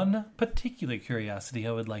is one particular curiosity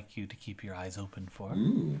I would like you to keep your eyes open for.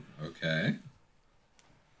 Ooh, okay.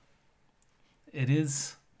 It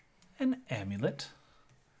is an amulet,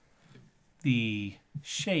 the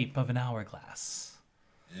shape of an hourglass.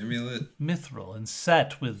 Amulet. Mithril and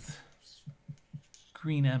set with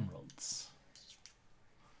green emeralds.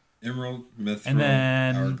 Emerald, mithril, And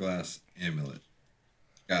then- hourglass, amulet.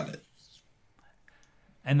 Got it.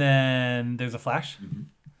 And then there's a flash.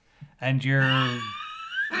 And you're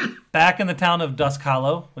back in the town of Dusk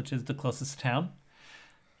Hollow, which is the closest town.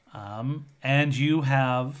 And you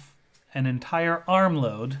have an entire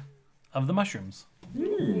armload of the mushrooms.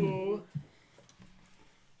 Ooh.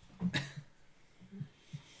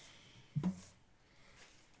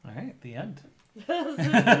 All right, the end. All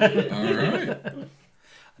right.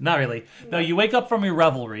 Not really. No, you wake up from your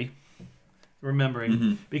revelry,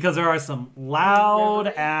 remembering, because there are some loud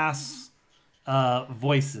ass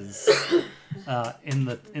voices in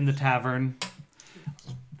the tavern.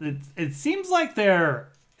 It seems like they are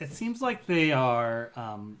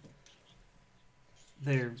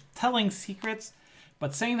they're telling secrets,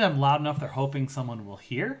 but saying them loud enough they're hoping someone will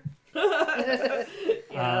hear. Yeah,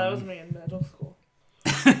 that was me in middle school.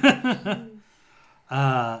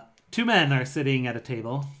 Two men are sitting at a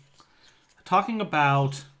table talking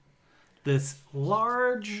about this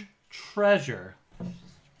large treasure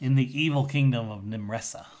in the evil kingdom of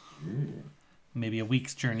Nimressa. Maybe a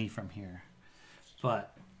week's journey from here.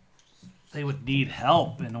 But they would need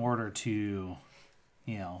help in order to,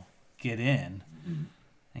 get in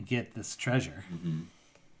and get this treasure.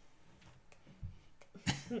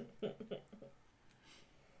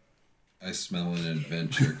 I smell an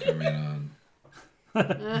adventure coming on.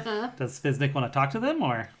 Does Fiznik want to talk to them,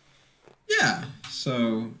 or? Yeah.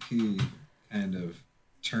 So he kind of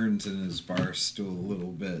turns in his bar stool a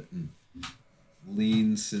little bit and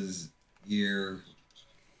leans his ear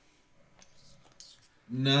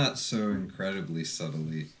not so incredibly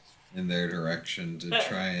subtly in their direction to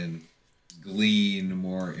try and glean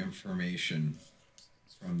more information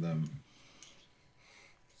from them.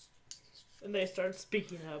 And they start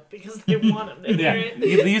speaking up because they want him to hear Yeah,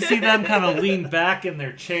 it. you see them kind of lean back in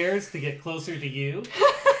their chairs to get closer to you.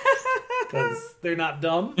 Because they're not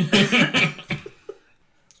dumb.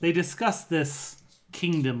 They discuss this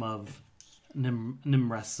kingdom of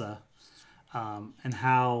Nimressa and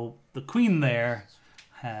how the queen there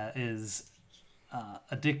is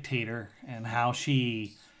a dictator and how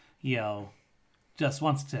she, just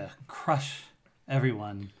wants to crush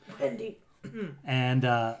everyone. Wendy. And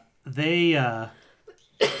they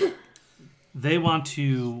want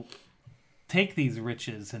to take these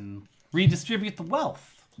riches and redistribute the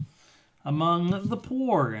wealth among the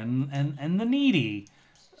poor and the needy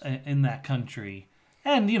in that country.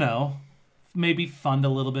 And, maybe fund a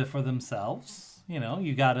little bit for themselves.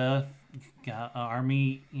 You got an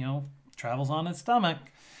army, travels on its stomach,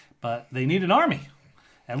 but they need an army.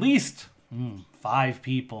 At least 5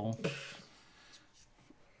 people.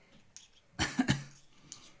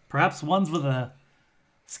 Perhaps ones with a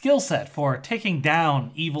skill set for taking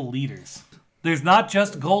down evil leaders. There's not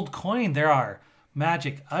just gold coin. There are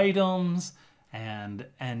magic items and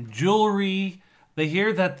jewelry. They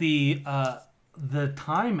hear that the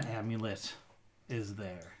time amulet is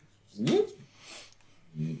there. Whoop.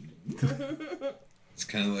 It's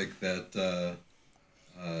kind of like that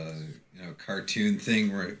cartoon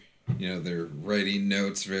thing where they're writing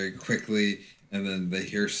notes very quickly and then they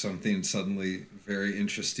hear something suddenly very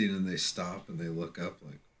interesting and they stop and they look up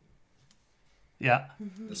like, yeah,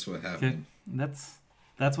 that's what happened.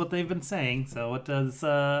 That's what they've been saying. So what does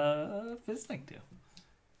Fiznik do?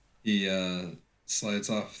 He slides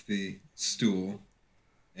off the stool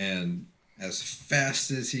and as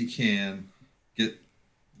fast as he can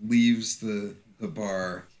leaves the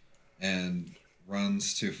bar and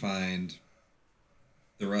runs to find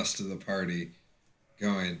the rest of the party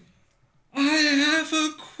going, I have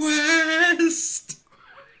a quest!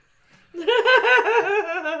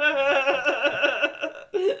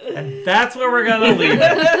 And that's where we're going to leave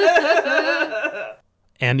it.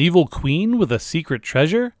 An evil queen with a secret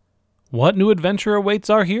treasure? What new adventure awaits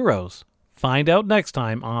our heroes? Find out next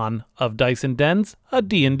time on Of Dice and Dens, a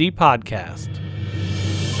D&D podcast.